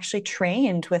I'm actually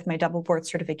trained with my double board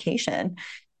certification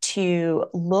to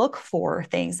look for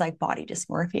things like body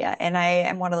dysmorphia. And I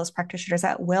am one of those practitioners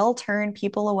that will turn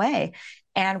people away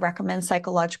and recommend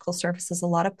psychological services. A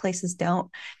lot of places don't.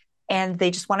 And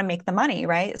they just want to make the money,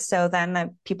 right? So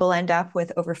then people end up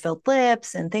with overfilled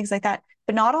lips and things like that.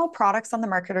 But not all products on the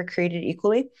market are created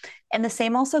equally. And the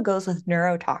same also goes with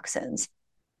neurotoxins.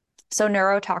 So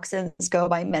neurotoxins go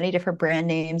by many different brand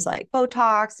names like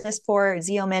Botox, Dysport,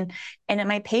 Xeomin. And in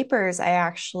my papers, I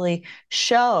actually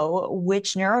show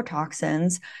which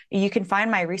neurotoxins. You can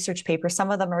find my research papers. Some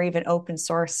of them are even open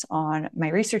source on my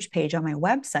research page on my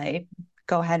website.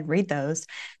 Go ahead and read those.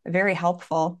 Very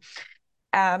helpful.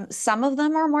 Some of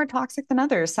them are more toxic than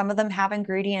others. Some of them have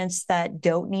ingredients that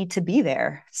don't need to be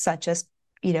there, such as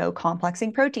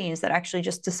complexing proteins that actually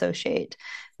just dissociate,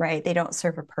 right? They don't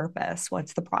serve a purpose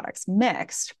once the product's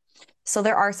mixed. So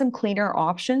there are some cleaner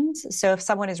options. So if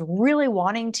someone is really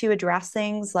wanting to address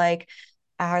things like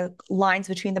lines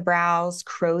between the brows,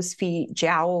 crow's feet,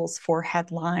 jowls,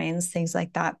 forehead lines, things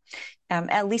like that.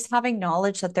 At least having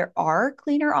knowledge that there are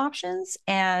cleaner options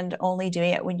and only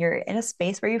doing it when you're in a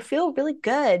space where you feel really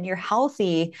good, you're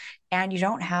healthy, and you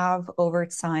don't have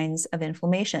overt signs of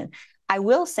inflammation. I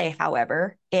will say,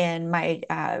 however, in my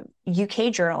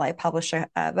UK journal I published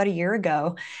about a year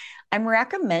ago, I'm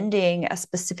recommending a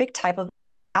specific type of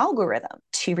algorithm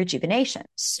to rejuvenation,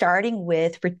 starting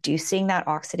with reducing that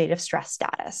oxidative stress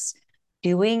status,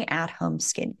 doing at-home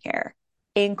skincare,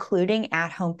 including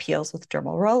at-home peels with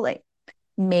dermal rolling,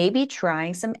 maybe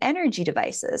trying some energy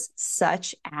devices,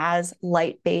 such as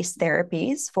light-based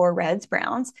therapies for reds,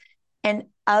 browns, and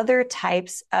other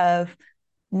types of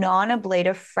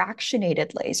non-ablative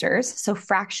fractionated lasers. So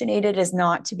fractionated is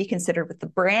not to be considered with the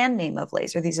brand name of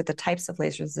laser. These are the types of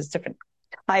lasers. There's different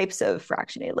types of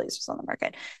fractionated lasers on the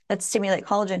market that stimulate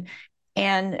collagen.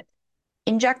 And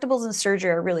injectables and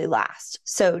surgery are really last.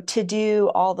 So to do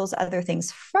all those other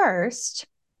things first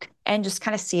and just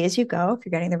kind of see as you go if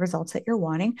you're getting the results that you're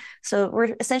wanting. So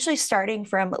we're essentially starting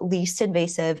from least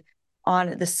invasive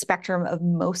on the spectrum of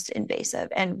most invasive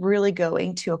and really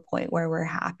going to a point where we're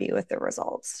happy with the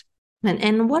results.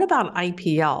 And what about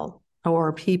IPL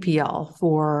or PPL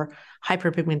for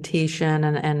hyperpigmentation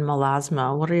and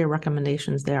melasma? What are your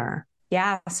recommendations there?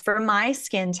 Yes, for my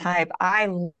skin type, I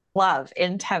love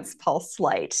intense pulse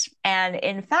light. And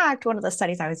in fact, one of the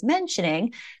studies I was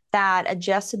mentioning that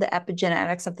adjusted the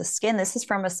epigenetics of the skin, this is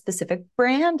from a specific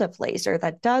brand of laser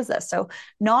that does this. So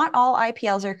not all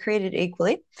IPLs are created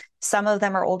equally. Some of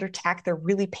them are older tech. They're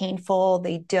really painful.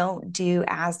 They don't do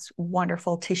as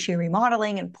wonderful tissue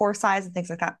remodeling and pore size and things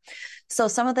like that. So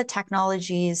some of the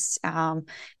technologies from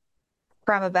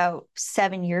about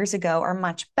 7 years ago are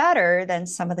much better than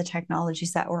some of the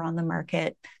technologies that were on the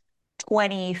market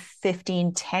 20,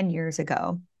 15, 10 years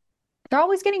ago. They're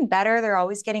always getting better. They're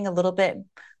always getting a little bit,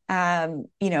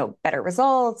 better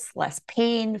results, less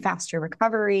pain, faster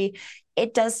recovery.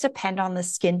 It does depend on the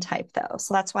skin type, though.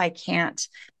 So that's why I can't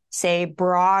say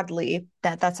broadly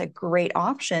that that's a great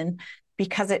option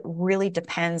because it really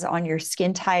depends on your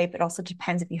skin type. It also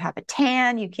depends if you have a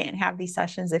tan. You can't have these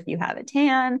sessions if you have a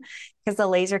tan because the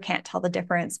laser can't tell the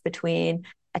difference between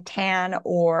a tan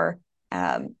or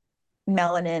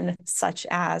melanin, such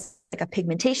as like a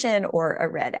pigmentation or a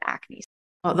red acne.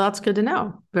 Well, that's good to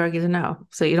know. Very good to know.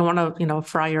 So you don't want to,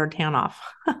 fry your tan off.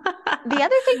 The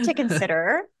other thing to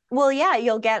consider, well, yeah,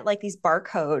 you'll get like these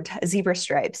barcode zebra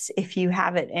stripes if you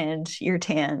have it and you're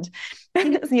tanned.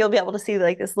 You'll be able to see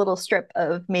like this little strip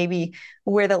of maybe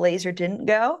where the laser didn't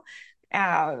go.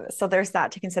 So there's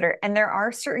that to consider. And there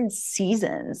are certain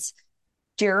seasons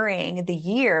during the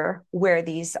year where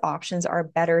these options are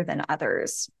better than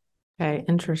others. Okay,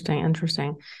 interesting,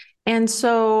 interesting. And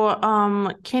so,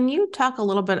 can you talk a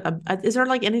little bit is there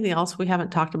like anything else we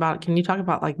haven't talked about? Can you talk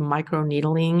about like micro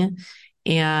needling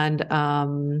and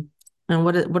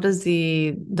what is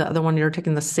the other one you're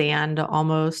taking the sand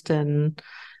almost and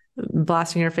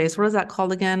blasting your face? What is that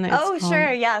called again? It's Oh, called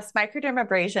sure. Yes.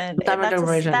 Microdermabrasion.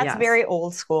 dermabrasion. That's Yes. very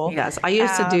old school. Yes. I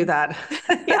used to do that.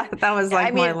 Yeah. That was I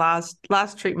like my mean,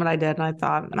 last treatment I did. And I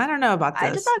thought, I don't know about I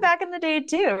did this. that back in the day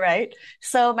too, right?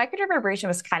 So microdermabrasion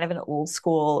was kind of an old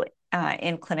school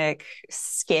in clinic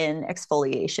skin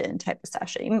exfoliation type of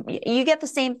session. You get the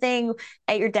same thing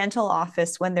at your dental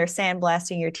office when they're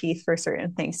sandblasting your teeth for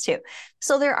certain things too.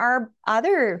 So there are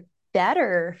other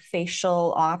better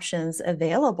facial options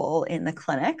available in the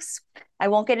clinics. I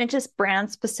won't get into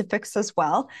brand specifics as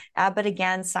well, but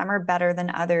again, some are better than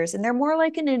others, and they're more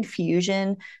like an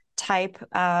infusion type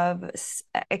of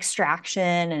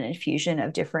extraction and infusion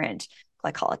of different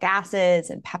glycolic acids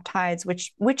and peptides,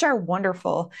 which are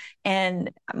wonderful, and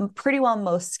pretty well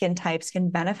most skin types can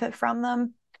benefit from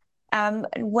them.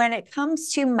 When it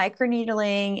comes to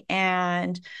microneedling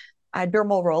and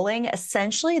dermal rolling,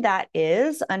 essentially that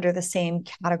is under the same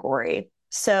category.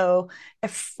 So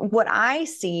if what I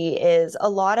see is a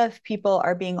lot of people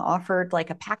are being offered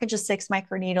like a package of 6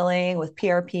 microneedling with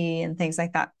PRP and things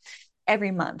like that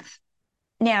every month.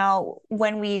 Now,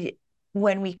 when we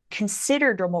when we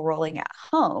consider dermal rolling at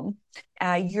home,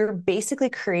 you're basically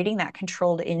creating that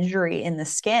controlled injury in the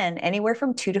skin anywhere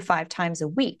from 2 to 5 times a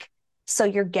week. So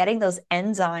you're getting those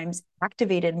enzymes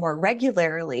activated more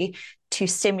regularly to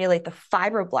stimulate the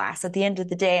fibroblasts. At the end of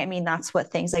the day, I mean, that's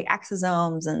what things like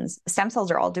exosomes and stem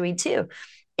cells are all doing too,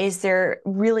 is they're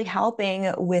really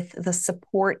helping with the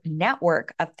support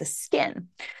network of the skin.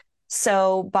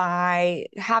 So by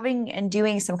having and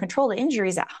doing some controlled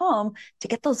injuries at home to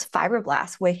get those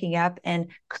fibroblasts waking up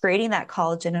and creating that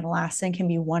collagen and elastin can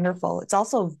be wonderful. It's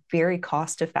also very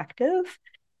cost effective.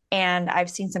 And I've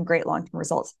seen some great long-term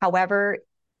results. However,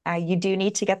 you do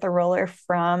need to get the roller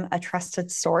from a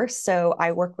trusted source. So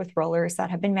I work with rollers that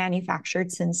have been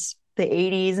manufactured since the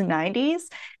 80s and 90s,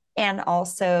 and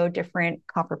also different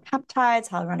copper peptides,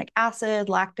 hyaluronic acid,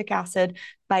 lactic acid,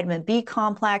 vitamin B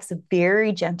complex, a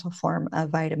very gentle form of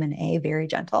vitamin A, very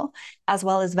gentle, as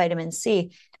well as vitamin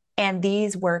C. And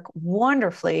these work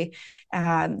wonderfully.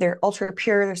 They're ultra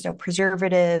pure, there's no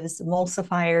preservatives,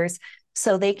 emulsifiers.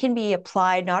 So they can be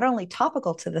applied not only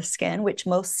topical to the skin, which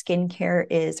most skincare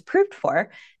is approved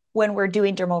for. When we're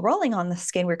doing dermal rolling on the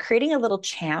skin, we're creating a little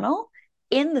channel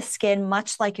in the skin,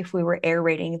 much like if we were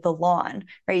aerating the lawn,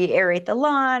 right? You aerate the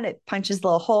lawn, it punches a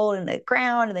little hole in the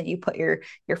ground, and then you put your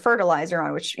fertilizer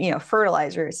on, which,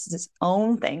 fertilizer is its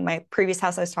own thing. My previous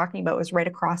house I was talking about was right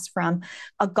across from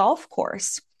a golf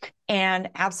course. And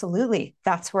absolutely,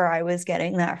 that's where I was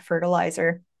getting that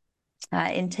fertilizer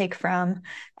intake from.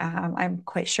 I'm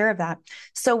quite sure of that.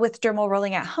 So with dermal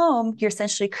rolling at home, you're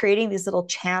essentially creating these little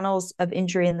channels of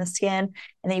injury in the skin,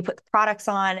 and then you put the products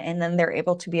on, and then they're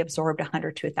able to be absorbed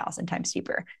 100 to 1,000 times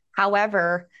deeper.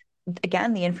 However,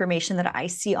 again, the information that I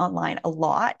see online a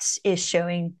lot is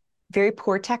showing very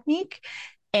poor technique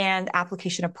and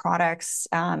application of products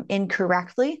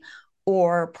incorrectly,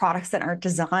 or products that aren't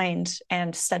designed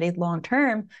and studied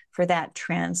long-term for that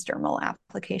transdermal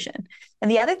application. And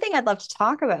the other thing I'd love to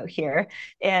talk about here,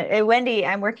 Wendy,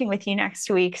 I'm working with you next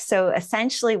week. So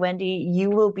essentially, Wendy,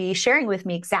 you will be sharing with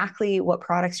me exactly what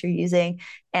products you're using.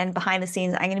 And behind the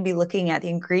scenes, I'm going to be looking at the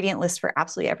ingredient list for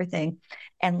absolutely everything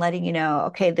and letting you know,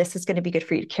 okay, this is going to be good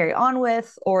for you to carry on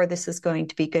with, or this is going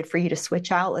to be good for you to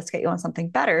switch out. Let's get you on something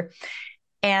better.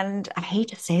 And I hate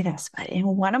to say this, but in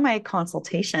one of my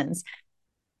consultations,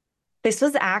 this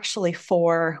was actually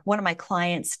for one of my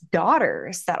clients'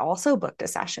 daughters that also booked a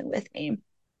session with me.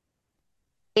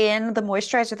 In the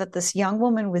moisturizer that this young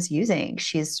woman was using,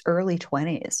 she's early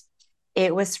 20s.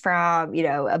 It was from,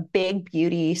 a big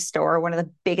beauty store, one of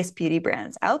the biggest beauty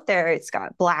brands out there. It's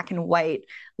got black and white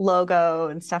logo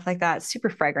and stuff like that. Super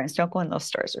fragrance. Don't go in those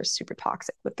stores. They're super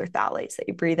toxic with their phthalates that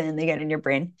you breathe in, they get in your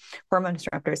brain, hormone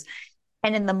disruptors.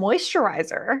 And in the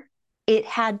moisturizer, it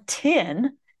had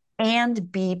tin and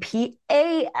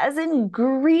BPA as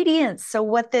ingredients. So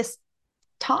what this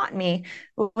taught me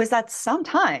was that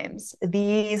sometimes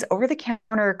these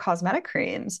over-the-counter cosmetic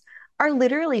creams are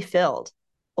literally filled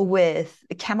with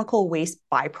chemical waste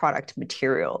byproduct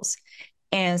materials.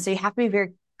 And so you have to be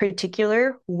very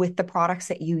particular with the products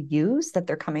that you use, that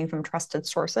they're coming from trusted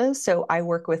sources. So I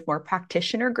work with more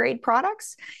practitioner grade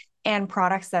products and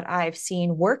products that I've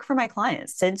seen work for my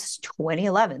clients since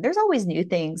 2011. There's always new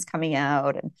things coming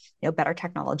out, and better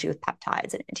technology with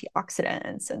peptides and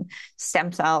antioxidants and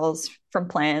stem cells from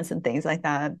plants and things like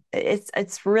that.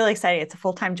 It's really exciting. It's a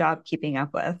full-time job keeping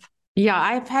up with.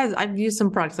 Yeah, I've used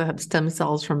some products that had stem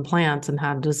cells from plants and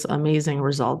had just amazing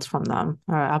results from them.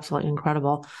 Absolutely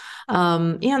incredible.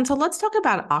 And so let's talk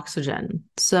about oxygen.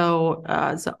 So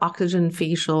oxygen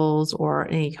facials or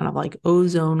any kind of like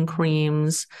ozone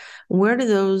creams, where do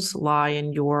those lie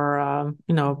in your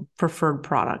preferred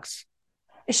products?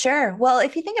 Sure. Well,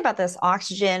 if you think about this,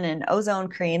 oxygen and ozone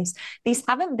creams, these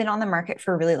haven't been on the market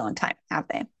for a really long time, have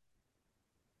they?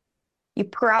 You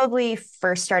probably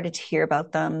first started to hear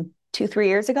about them 2, 3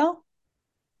 years ago.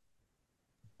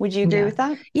 Would you agree Yeah. with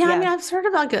that? Yeah. I mean, I've sort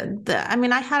of like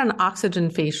I had an oxygen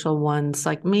facial once,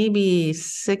 like maybe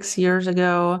 6 years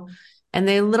ago. And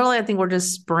they literally, I think, were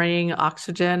just spraying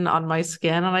oxygen on my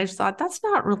skin. And I just thought, that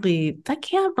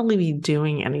can't really be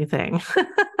doing anything.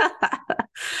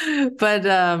 But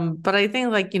I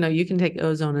think like, you can take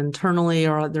ozone internally,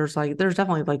 or there's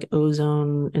definitely like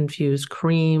ozone infused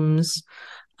creams.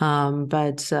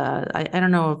 But I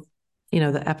don't know if,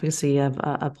 the efficacy of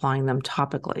applying them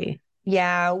topically.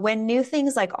 Yeah, when new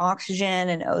things like oxygen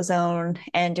and ozone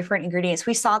and different ingredients,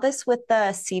 we saw this with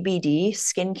the CBD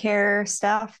skincare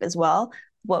stuff as well.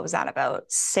 What was that, about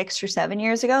 6 or 7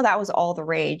 years ago? That was all the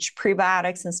rage.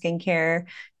 Prebiotics and skincare,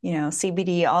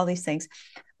 CBD, all these things.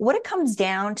 What it comes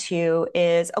down to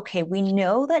is, okay, we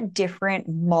know that different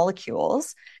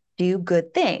molecules do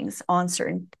good things on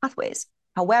certain pathways.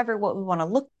 However, what we want to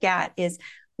look at is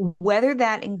whether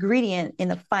that ingredient in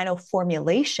the final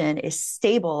formulation is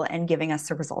stable and giving us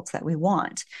the results that we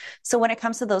want. So when it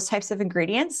comes to those types of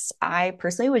ingredients, I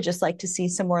personally would just like to see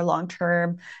some more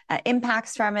long-term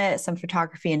impacts from it, some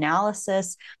photography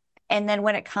analysis. And then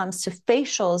when it comes to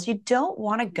facials, you don't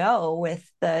want to go with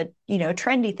the,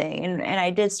 trendy thing. And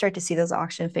I did start to see those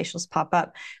auction facials pop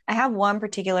up. I have one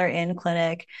particular in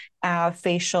clinic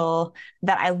facial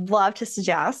that I love to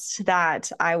suggest that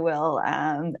I will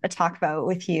talk about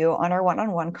with you on our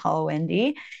one-on-one call,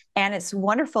 Wendy. And it's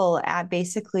wonderful at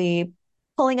basically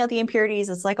pulling out the impurities.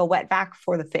 It's like a wet vac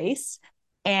for the face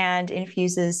and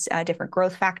infuses different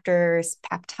growth factors,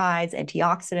 peptides,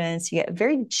 antioxidants. You get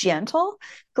very gentle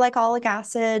glycolic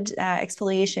acid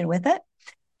exfoliation with it.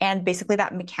 And basically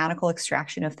that mechanical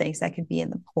extraction of things that could be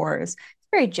in the pores. It's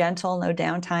very gentle, no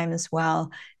downtime as well.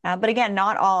 But again,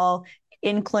 not all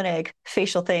in-clinic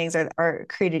facial things are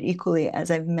created equally,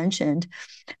 as I've mentioned.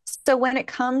 So when it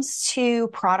comes to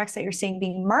products that you're seeing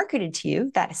being marketed to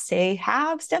you that say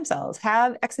have stem cells,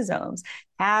 have exosomes,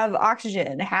 have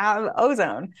oxygen, have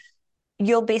ozone,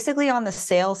 you'll basically on the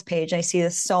sales page, I see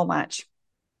this so much.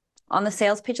 On the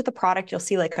sales page of the product, you'll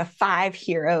see like a 5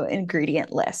 hero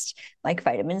ingredient list, like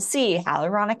vitamin C,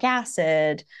 hyaluronic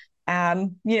acid,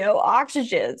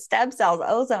 oxygen, stem cells,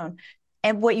 ozone.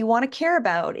 And what you want to care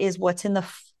about is what's in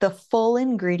the full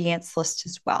ingredients list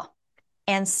as well.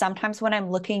 And sometimes when I'm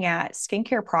looking at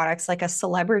skincare products, like a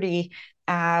celebrity,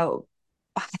 I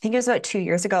think it was about 2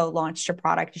 years ago, launched a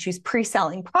product. She was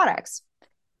pre-selling products.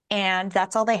 And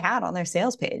that's all they had on their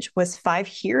sales page was 5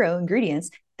 hero ingredients.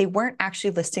 They weren't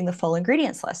actually listing the full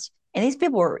ingredients list. And these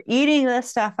people were eating this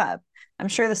stuff up. I'm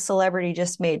sure the celebrity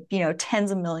just made,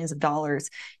 tens of millions of dollars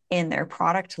in their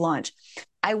product launch.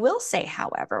 I will say,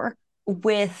 however,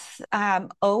 with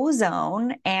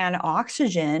ozone and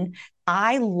oxygen,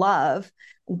 I love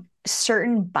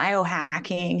certain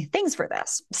biohacking things for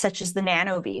this, such as the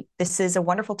NanoV. This is a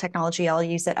wonderful technology I'll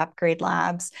use at Upgrade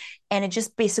Labs, and it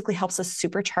just basically helps us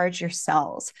supercharge your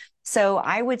cells. So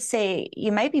I would say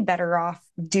you might be better off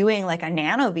doing like a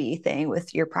NanoV thing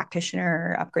with your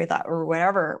practitioner, or Upgrade Lab,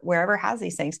 or wherever has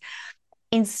these things,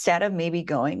 instead of maybe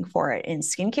going for it in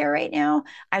skincare right now.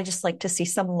 I just like to see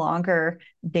some longer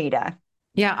data.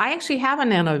 Yeah, I actually have a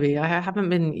NanoV. I haven't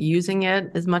been using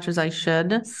it as much as I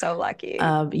should. So lucky.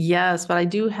 Yes, but I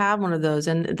do have one of those,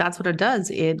 and that's what it does.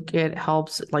 It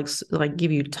helps like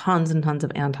give you tons and tons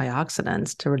of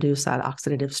antioxidants to reduce that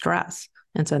oxidative stress,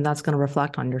 and so that's going to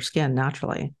reflect on your skin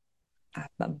naturally. I'm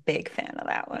a big fan of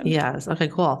that one. Yes. Okay,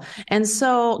 cool. And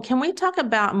so can we talk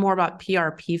about more about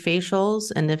PRP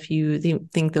facials and if you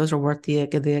think those are worth the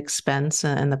expense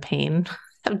and the pain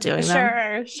of doing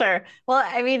them? Sure. Well,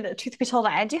 I mean, truth be told,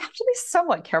 I do have to be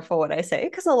somewhat careful what I say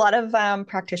because a lot of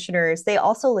practitioners, they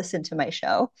also listen to my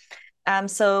show.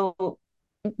 So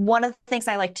one of the things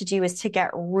I like to do is to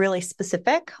get really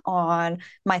specific on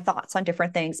my thoughts on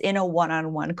different things in a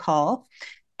one-on-one call.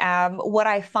 What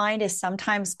I find is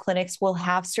sometimes clinics will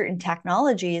have certain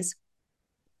technologies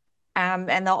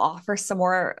and they'll offer some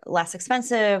more less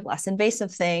expensive, less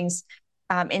invasive things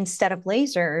instead of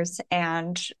lasers.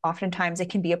 And oftentimes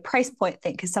it can be a price point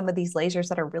thing because some of these lasers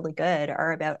that are really good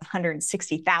are about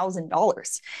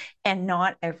 $160,000. And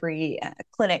not every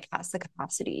clinic has the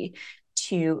capacity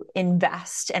to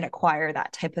invest and acquire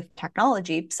that type of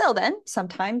technology. So then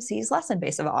sometimes these less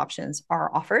invasive options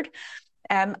are offered.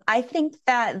 I think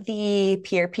that the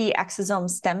PRP exosome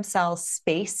stem cell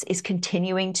space is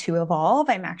continuing to evolve.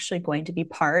 I'm actually going to be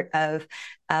part of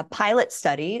a pilot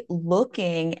study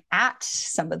looking at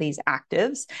some of these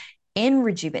actives in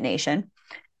rejuvenation.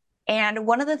 And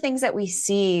one of the things that we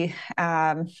see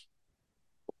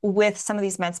with some of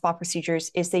these med spa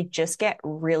procedures is they just get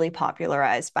really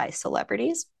popularized by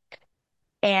celebrities.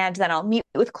 And then I'll meet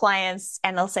with clients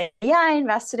and they'll say, yeah, I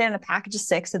invested in a package of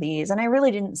 6 of these and I really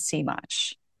didn't see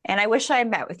much. And I wish I had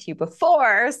met with you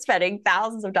before spending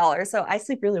thousands of dollars. So I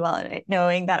sleep really well at night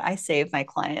knowing that I save my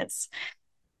clients,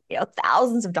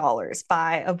 thousands of dollars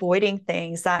by avoiding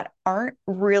things that aren't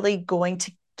really going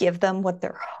to give them what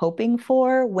they're hoping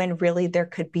for when really there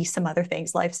could be some other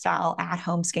things, lifestyle,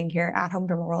 at-home skincare, at-home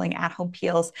dermal rolling, at-home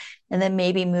peels, and then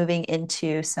maybe moving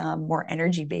into some more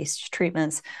energy-based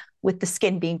treatments with the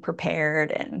skin being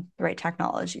prepared and the right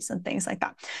technologies and things like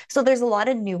that. So there's a lot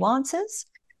of nuances.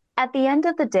 At the end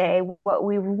of the day, what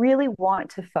we really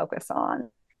want to focus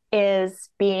on is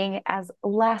being as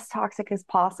less toxic as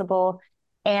possible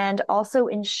and also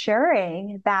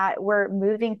ensuring that we're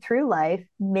moving through life,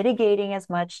 mitigating as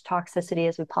much toxicity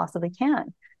as we possibly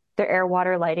can. The air,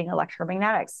 water, lighting,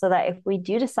 electromagnetics, so that if we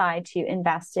do decide to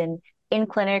invest in in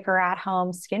clinic or at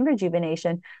home skin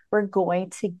rejuvenation, we're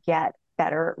going to get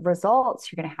better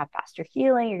results. You're going to have faster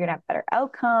healing. You're going to have better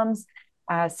outcomes.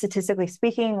 Statistically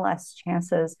speaking, less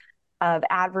chances of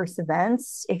adverse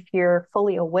events. If you're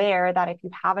fully aware that if you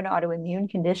have an autoimmune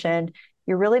condition,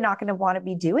 you're really not going to want to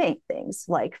be doing things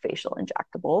like facial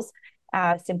injectables,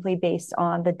 simply based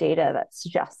on the data that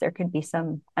suggests there could be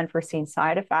some unforeseen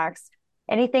side effects.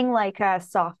 Anything like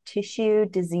soft tissue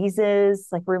diseases,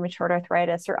 like rheumatoid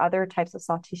arthritis or other types of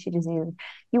soft tissue diseases,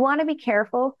 you want to be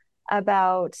careful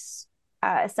about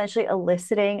essentially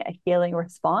eliciting a healing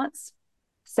response.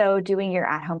 So doing your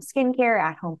at-home skincare,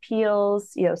 at-home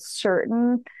peels,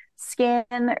 certain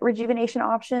skin rejuvenation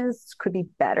options could be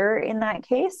better in that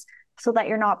case, so that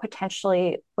you're not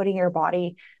potentially putting your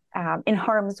body in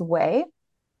harm's way.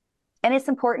 And it's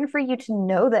important for you to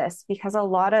know this because a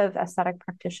lot of aesthetic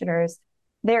practitioners,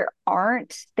 they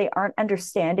aren't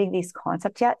understanding these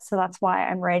concepts yet. So that's why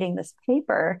I'm writing this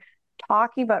paper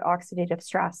talking about oxidative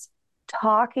stress,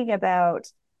 talking about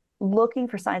looking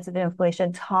for signs of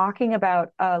inflammation, talking about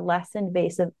a less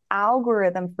invasive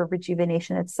algorithm for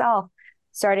rejuvenation itself,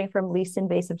 starting from least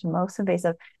invasive to most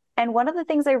invasive. And one of the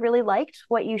things I really liked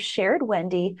what you shared,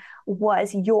 Wendy,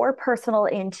 was your personal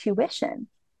intuition,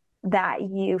 that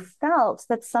you felt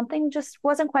that something just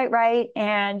wasn't quite right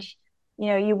and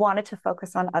you wanted to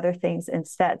focus on other things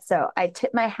instead. So I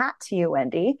tip my hat to you,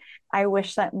 Wendy. I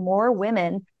wish that more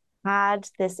women had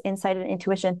this insight and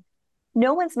intuition.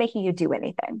 No one's making you do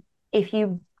anything. If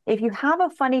you have a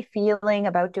funny feeling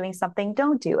about doing something,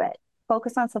 don't do it.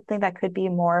 Focus on something that could be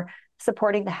more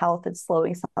supporting the health and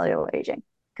slowing cellular aging.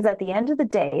 Because at the end of the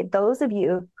day, those of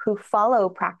you who follow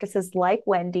practices like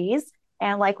Wendy's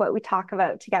and like what we talk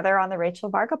about together on the Rachel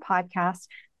Varga podcast,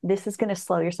 this is going to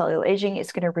slow your cellular aging.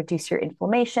 It's going to reduce your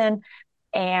inflammation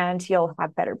and you'll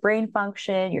have better brain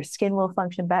function. Your skin will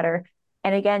function better.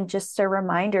 And again, just a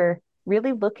reminder,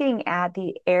 really looking at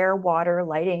the air, water,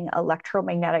 lighting,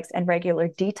 electromagnetics, and regular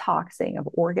detoxing of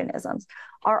organisms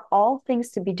are all things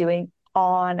to be doing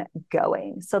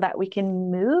ongoing so that we can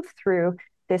move through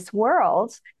this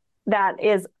world that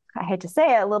is, I hate to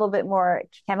say it, a little bit more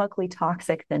chemically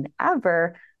toxic than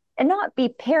ever, and not be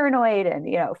paranoid and,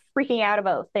 freaking out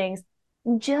about things.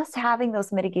 Just having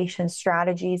those mitigation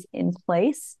strategies in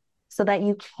place so that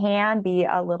you can be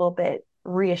a little bit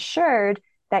reassured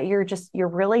that you're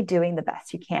really doing the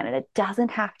best you can. And it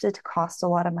doesn't have to cost a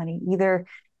lot of money either.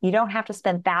 You don't have to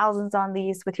spend thousands on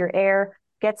these with your air.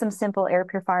 Get some simple air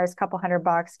purifiers, a couple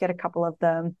 $100, get a couple of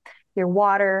them. Your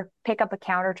water, pick up a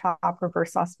countertop,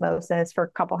 reverse osmosis for a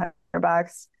couple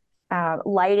 $100.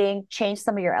 Lighting, change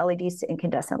some of your LEDs to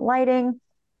incandescent lighting.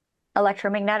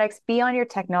 Electromagnetics, be on your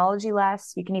technology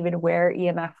less. You can even wear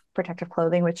EMF protective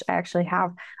clothing, which I actually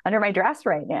have under my dress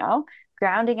right now.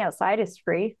 Grounding outside is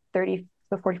free. 30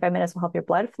 to 45 minutes will help your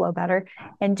blood flow better.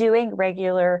 And doing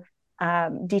regular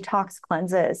detox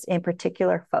cleanses, in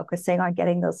particular, focusing on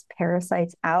getting those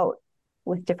parasites out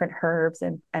with different herbs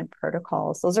and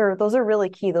protocols. Those are really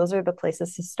key. Those are the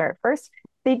places to start first.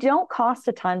 They don't cost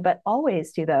a ton, but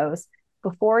always do those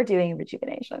before doing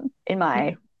rejuvenation, in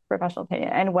my professional opinion,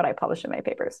 and what I publish in my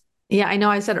papers. Yeah, I know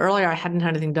I said earlier I hadn't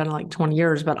had anything done in like 20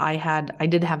 years, but I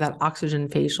did have that oxygen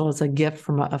facial as a gift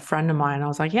from a friend of mine. I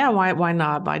was like, yeah, why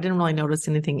not? But I didn't really notice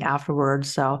anything afterwards.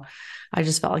 So I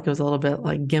just felt like it was a little bit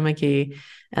like gimmicky.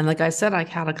 And like I said, I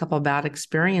had a couple of bad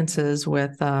experiences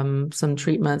with some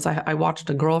treatments. I watched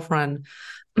a girlfriend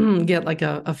get like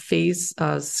a face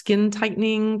skin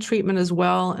tightening treatment as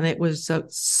well. And it was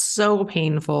so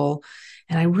painful.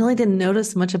 And I really didn't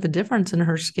notice much of a difference in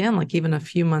her skin, like even a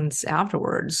few months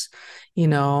afterwards,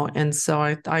 and so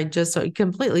it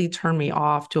completely turned me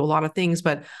off to a lot of things.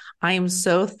 But I am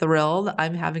so thrilled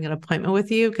I'm having an appointment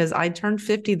with you because I turned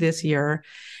 50 this year.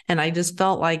 And I just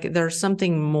felt like there's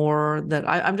something more that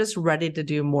I'm just ready to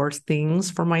do more things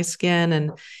for my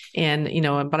skin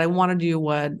but I want to do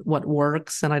what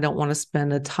works, and I don't want to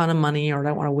spend a ton of money, or I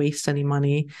don't want to waste any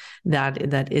money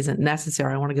that isn't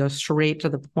necessary. I want to go straight to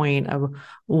the point of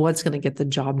what's going to get the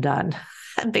job done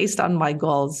based on my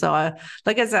goals. So,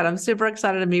 like I said, I'm super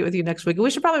excited to meet with you next week. We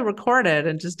should probably record it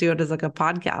and just do it as like a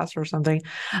podcast or something.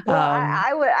 Well,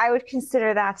 I would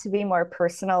consider that to be more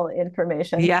personal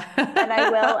information. Yeah. And I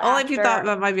will Only if you thought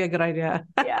that might be a good idea.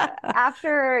 Yeah.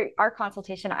 After our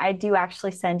consultation, I do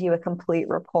actually send you a complete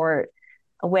report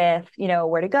with,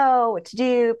 where to go, what to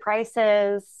do,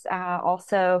 prices.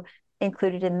 Also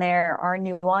included in there are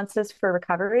nuances for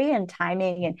recovery and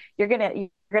timing. And you're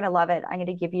gonna love it. I'm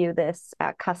gonna give you this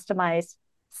customized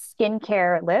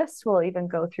skincare list. We'll even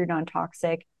go through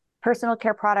non-toxic personal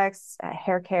care products,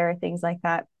 hair care, things like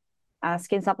that.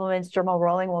 skin supplements, dermal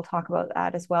rolling. We'll talk about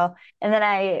that as well. And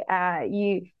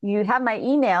then you have my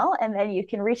email, and then you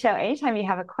can reach out anytime you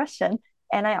have a question.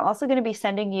 And I'm also going to be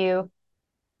sending you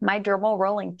my dermal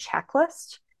rolling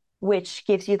checklist, which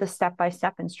gives you the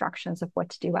step-by-step instructions of what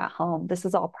to do at home. This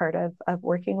is all part of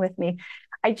working with me.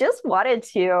 I just wanted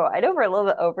to, I know we're a little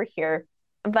bit over here,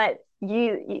 but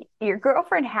your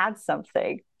girlfriend had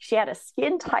something. She had a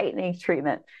skin tightening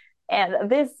treatment. And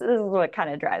this is what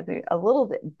kind of drives me a little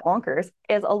bit bonkers,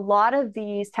 is a lot of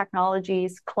these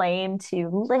technologies claim to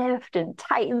lift and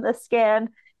tighten the skin,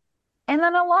 and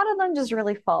then a lot of them just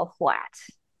really fall flat.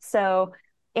 So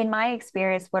in my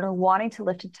experience, when we're wanting to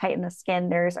lift and tighten the skin,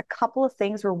 there's a couple of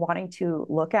things we're wanting to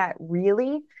look at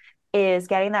really is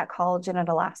getting that collagen and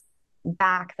elastin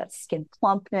back, that skin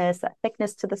plumpness, that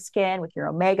thickness to the skin with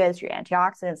your omegas, your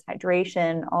antioxidants,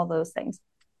 hydration, all those things.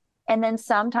 And then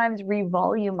sometimes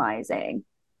revolumizing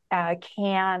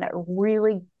can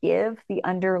really give the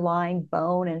underlying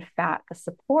bone and fat the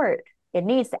support it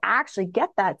needs to actually get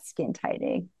that skin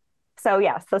tightening. So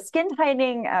yeah, so skin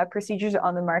tightening procedures are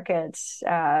on the market.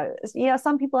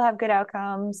 Some people have good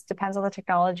outcomes, depends on the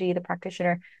technology, the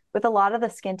practitioner. With a lot of the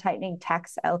skin tightening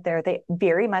techs out there, they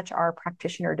very much are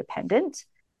practitioner dependent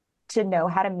to know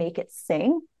how to make it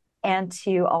sing and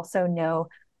to also know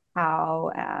how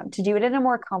to do it in a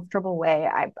more comfortable way.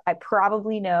 I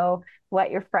probably know what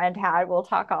your friend had. We'll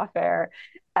talk off air.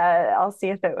 I'll see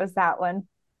if it was that one.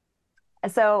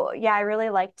 So yeah, I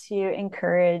really like to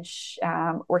encourage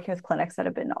working with clinics that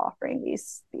have been offering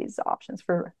these options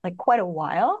for like quite a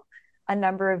while, a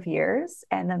number of years,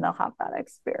 and then they'll have that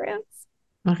experience.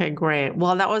 Okay, great.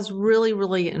 Well, that was really,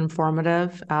 really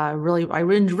informative. I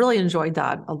really enjoyed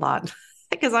that a lot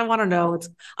because I want to know what's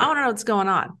going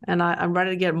on, and I'm ready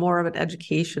to get more of an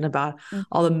education about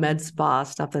all the med spa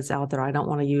stuff that's out there. I don't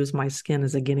want to use my skin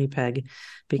as a guinea pig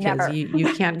because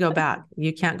you can't go back.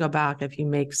 You can't go back if you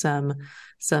make some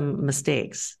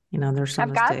mistakes. There's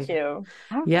some mistakes.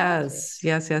 Yes.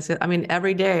 I mean,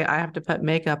 every day I have to put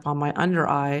makeup on my under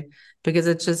eye because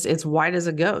it's white as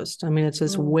a ghost. I mean, it's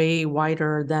just way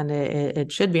whiter than it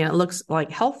should be. And it looks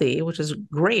like healthy, which is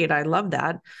great. I love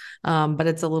that. But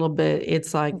it's a little bit,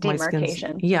 it's like my skin's,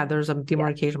 there's a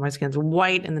demarcation. Yeah. My skin's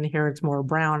white and then here it's more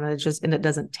brown and it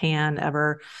doesn't tan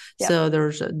ever. Yep. So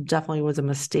there's definitely was a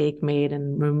mistake made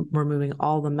in removing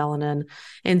all the melanin.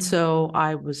 And so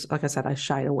like I said, I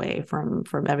shied away from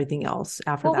everything else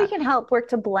after that. Well, we can help work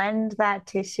to blend that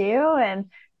tissue and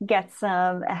get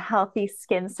some healthy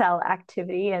skin cell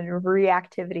activity and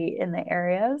reactivity in the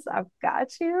areas. I've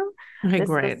got you. Okay,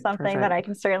 this is something that I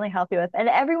can certainly help you with. And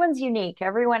everyone's unique.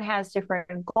 Everyone has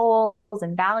different goals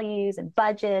and values and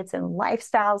budgets and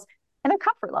lifestyles and a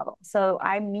comfort level. So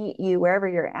I meet you wherever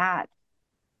you're at.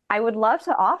 I would love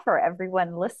to offer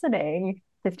everyone listening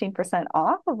 15%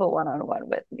 off of a one-on-one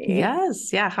with me.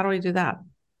 Yes. Yeah. How do we do that?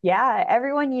 Yeah.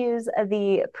 Everyone use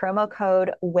the promo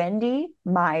code Wendy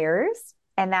Myers,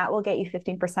 and that will get you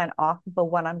 15% off of a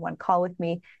one-on-one call with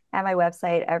me at my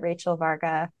website at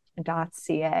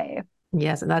rachelvarga.ca.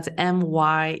 Yes, and that's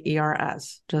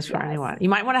MYERS, just for anyone. You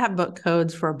might want to have book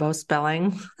codes for both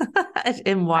spelling.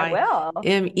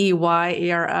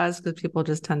 MEYERS, because people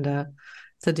just tend to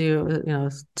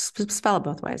do, spell it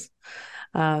both ways.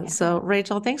 So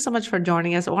Rachel, thanks so much for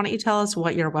joining us. Why don't you tell us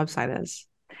what your website is?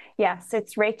 Yes,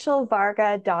 it's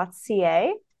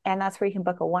rachelvarga.ca. And that's where you can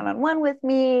book a one-on-one with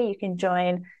me. You can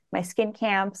join my skin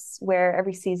camps where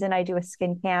every season I do a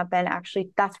skin camp. And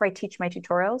actually, that's where I teach my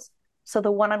tutorials. So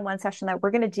the one-on-one session that we're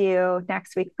going to do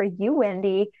next week for you,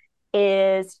 Wendy,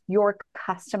 is your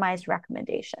customized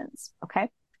recommendations. Okay.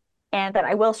 And then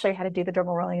I will show you how to do the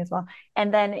dermal rolling as well.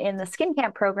 And then in the skin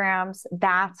camp programs,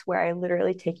 that's where I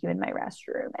literally take you in my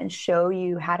restroom and show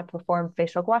you how to perform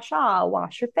facial gua sha,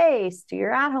 wash your face, do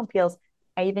your at-home peels.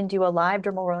 I even do a live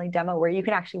dermal rolling demo where you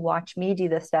can actually watch me do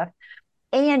this stuff.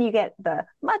 And you get the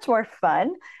much more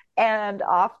fun and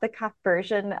off the cuff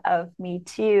version of me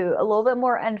too, a little bit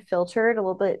more unfiltered, a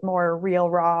little bit more real,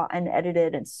 raw,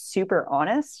 unedited, and super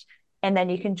honest. And then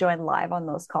you can join live on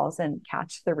those calls and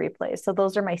catch the replays. So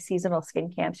those are my seasonal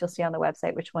skin camps. You'll see on the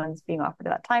website which one's being offered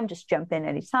at that time. Just jump in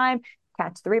anytime,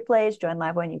 catch the replays, join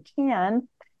live when you can.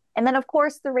 And then, of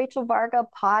course, the Rachel Varga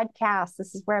podcast.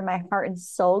 This is where my heart and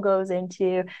soul goes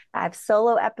into. I have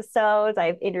solo episodes. I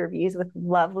have interviews with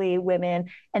lovely women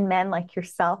and men like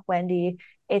yourself, Wendy.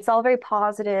 It's all very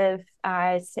positive.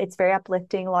 It's very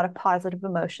uplifting. A lot of positive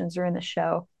emotions are in the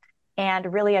show.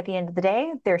 And really, at the end of the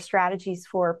day, there are strategies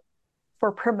for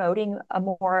promoting a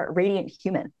more radiant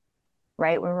human,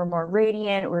 right? When we're more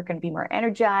radiant, we're going to be more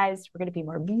energized. We're going to be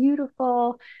more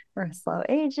beautiful. We're going to slow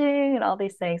aging and all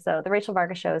these things. So the Rachel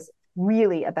Varga show is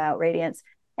really about radiance.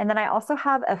 And then I also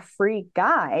have a free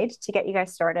guide to get you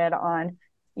guys started on,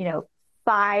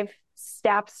 5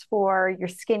 steps for your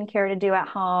skincare to do at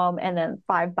home, and then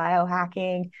 5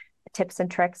 biohacking tips and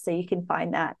tricks. So you can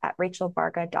find that at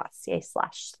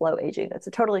rachelvarga.ca/slow aging. That's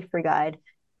a totally free guide.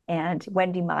 And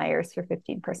Wendy Myers for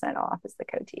 15% off is the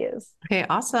code to use. Okay,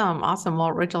 awesome. Awesome.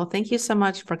 Well, Rachel, thank you so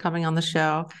much for coming on the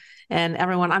show. And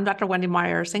everyone, I'm Dr. Wendy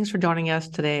Myers. Thanks for joining us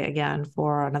today again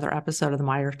for another episode of the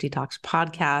Myers Detox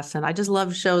Podcast. And I just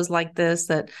love shows like this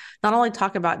that not only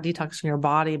talk about detoxing your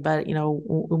body, but,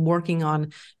 working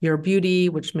on your beauty,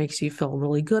 which makes you feel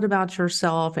really good about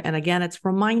yourself. And again, it's a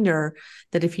reminder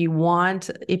that if you want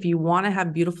to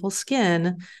have beautiful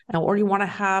skin, or you want to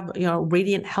have,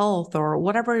 radiant health, or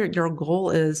whatever your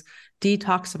goal is,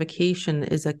 detoxification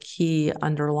is a key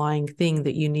underlying thing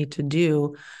that you need to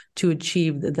do to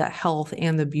achieve that health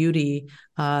and the beauty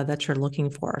that you're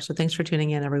looking for. So thanks for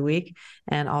tuning in every week,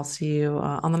 and I'll see you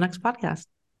on the next podcast.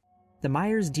 The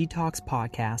Myers Detox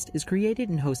Podcast is created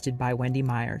and hosted by Wendy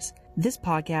Myers. This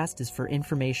podcast is for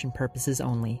information purposes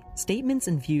only. Statements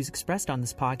and views expressed on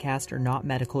this podcast are not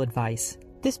medical advice.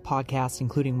 This podcast,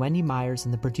 including Wendy Myers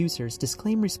and the producers,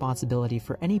 disclaim responsibility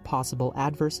for any possible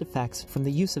adverse effects from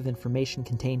the use of information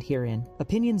contained herein.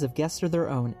 Opinions of guests are their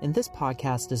own, and this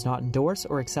podcast does not endorse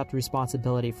or accept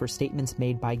responsibility for statements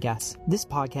made by guests. This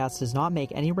podcast does not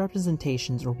make any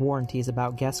representations or warranties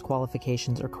about guest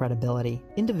qualifications or credibility.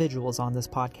 Individuals on this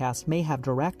podcast may have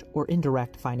direct or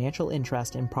indirect financial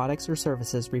interest in products or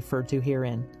services referred to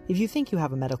herein. If you think you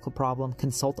have a medical problem,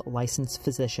 consult a licensed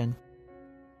physician.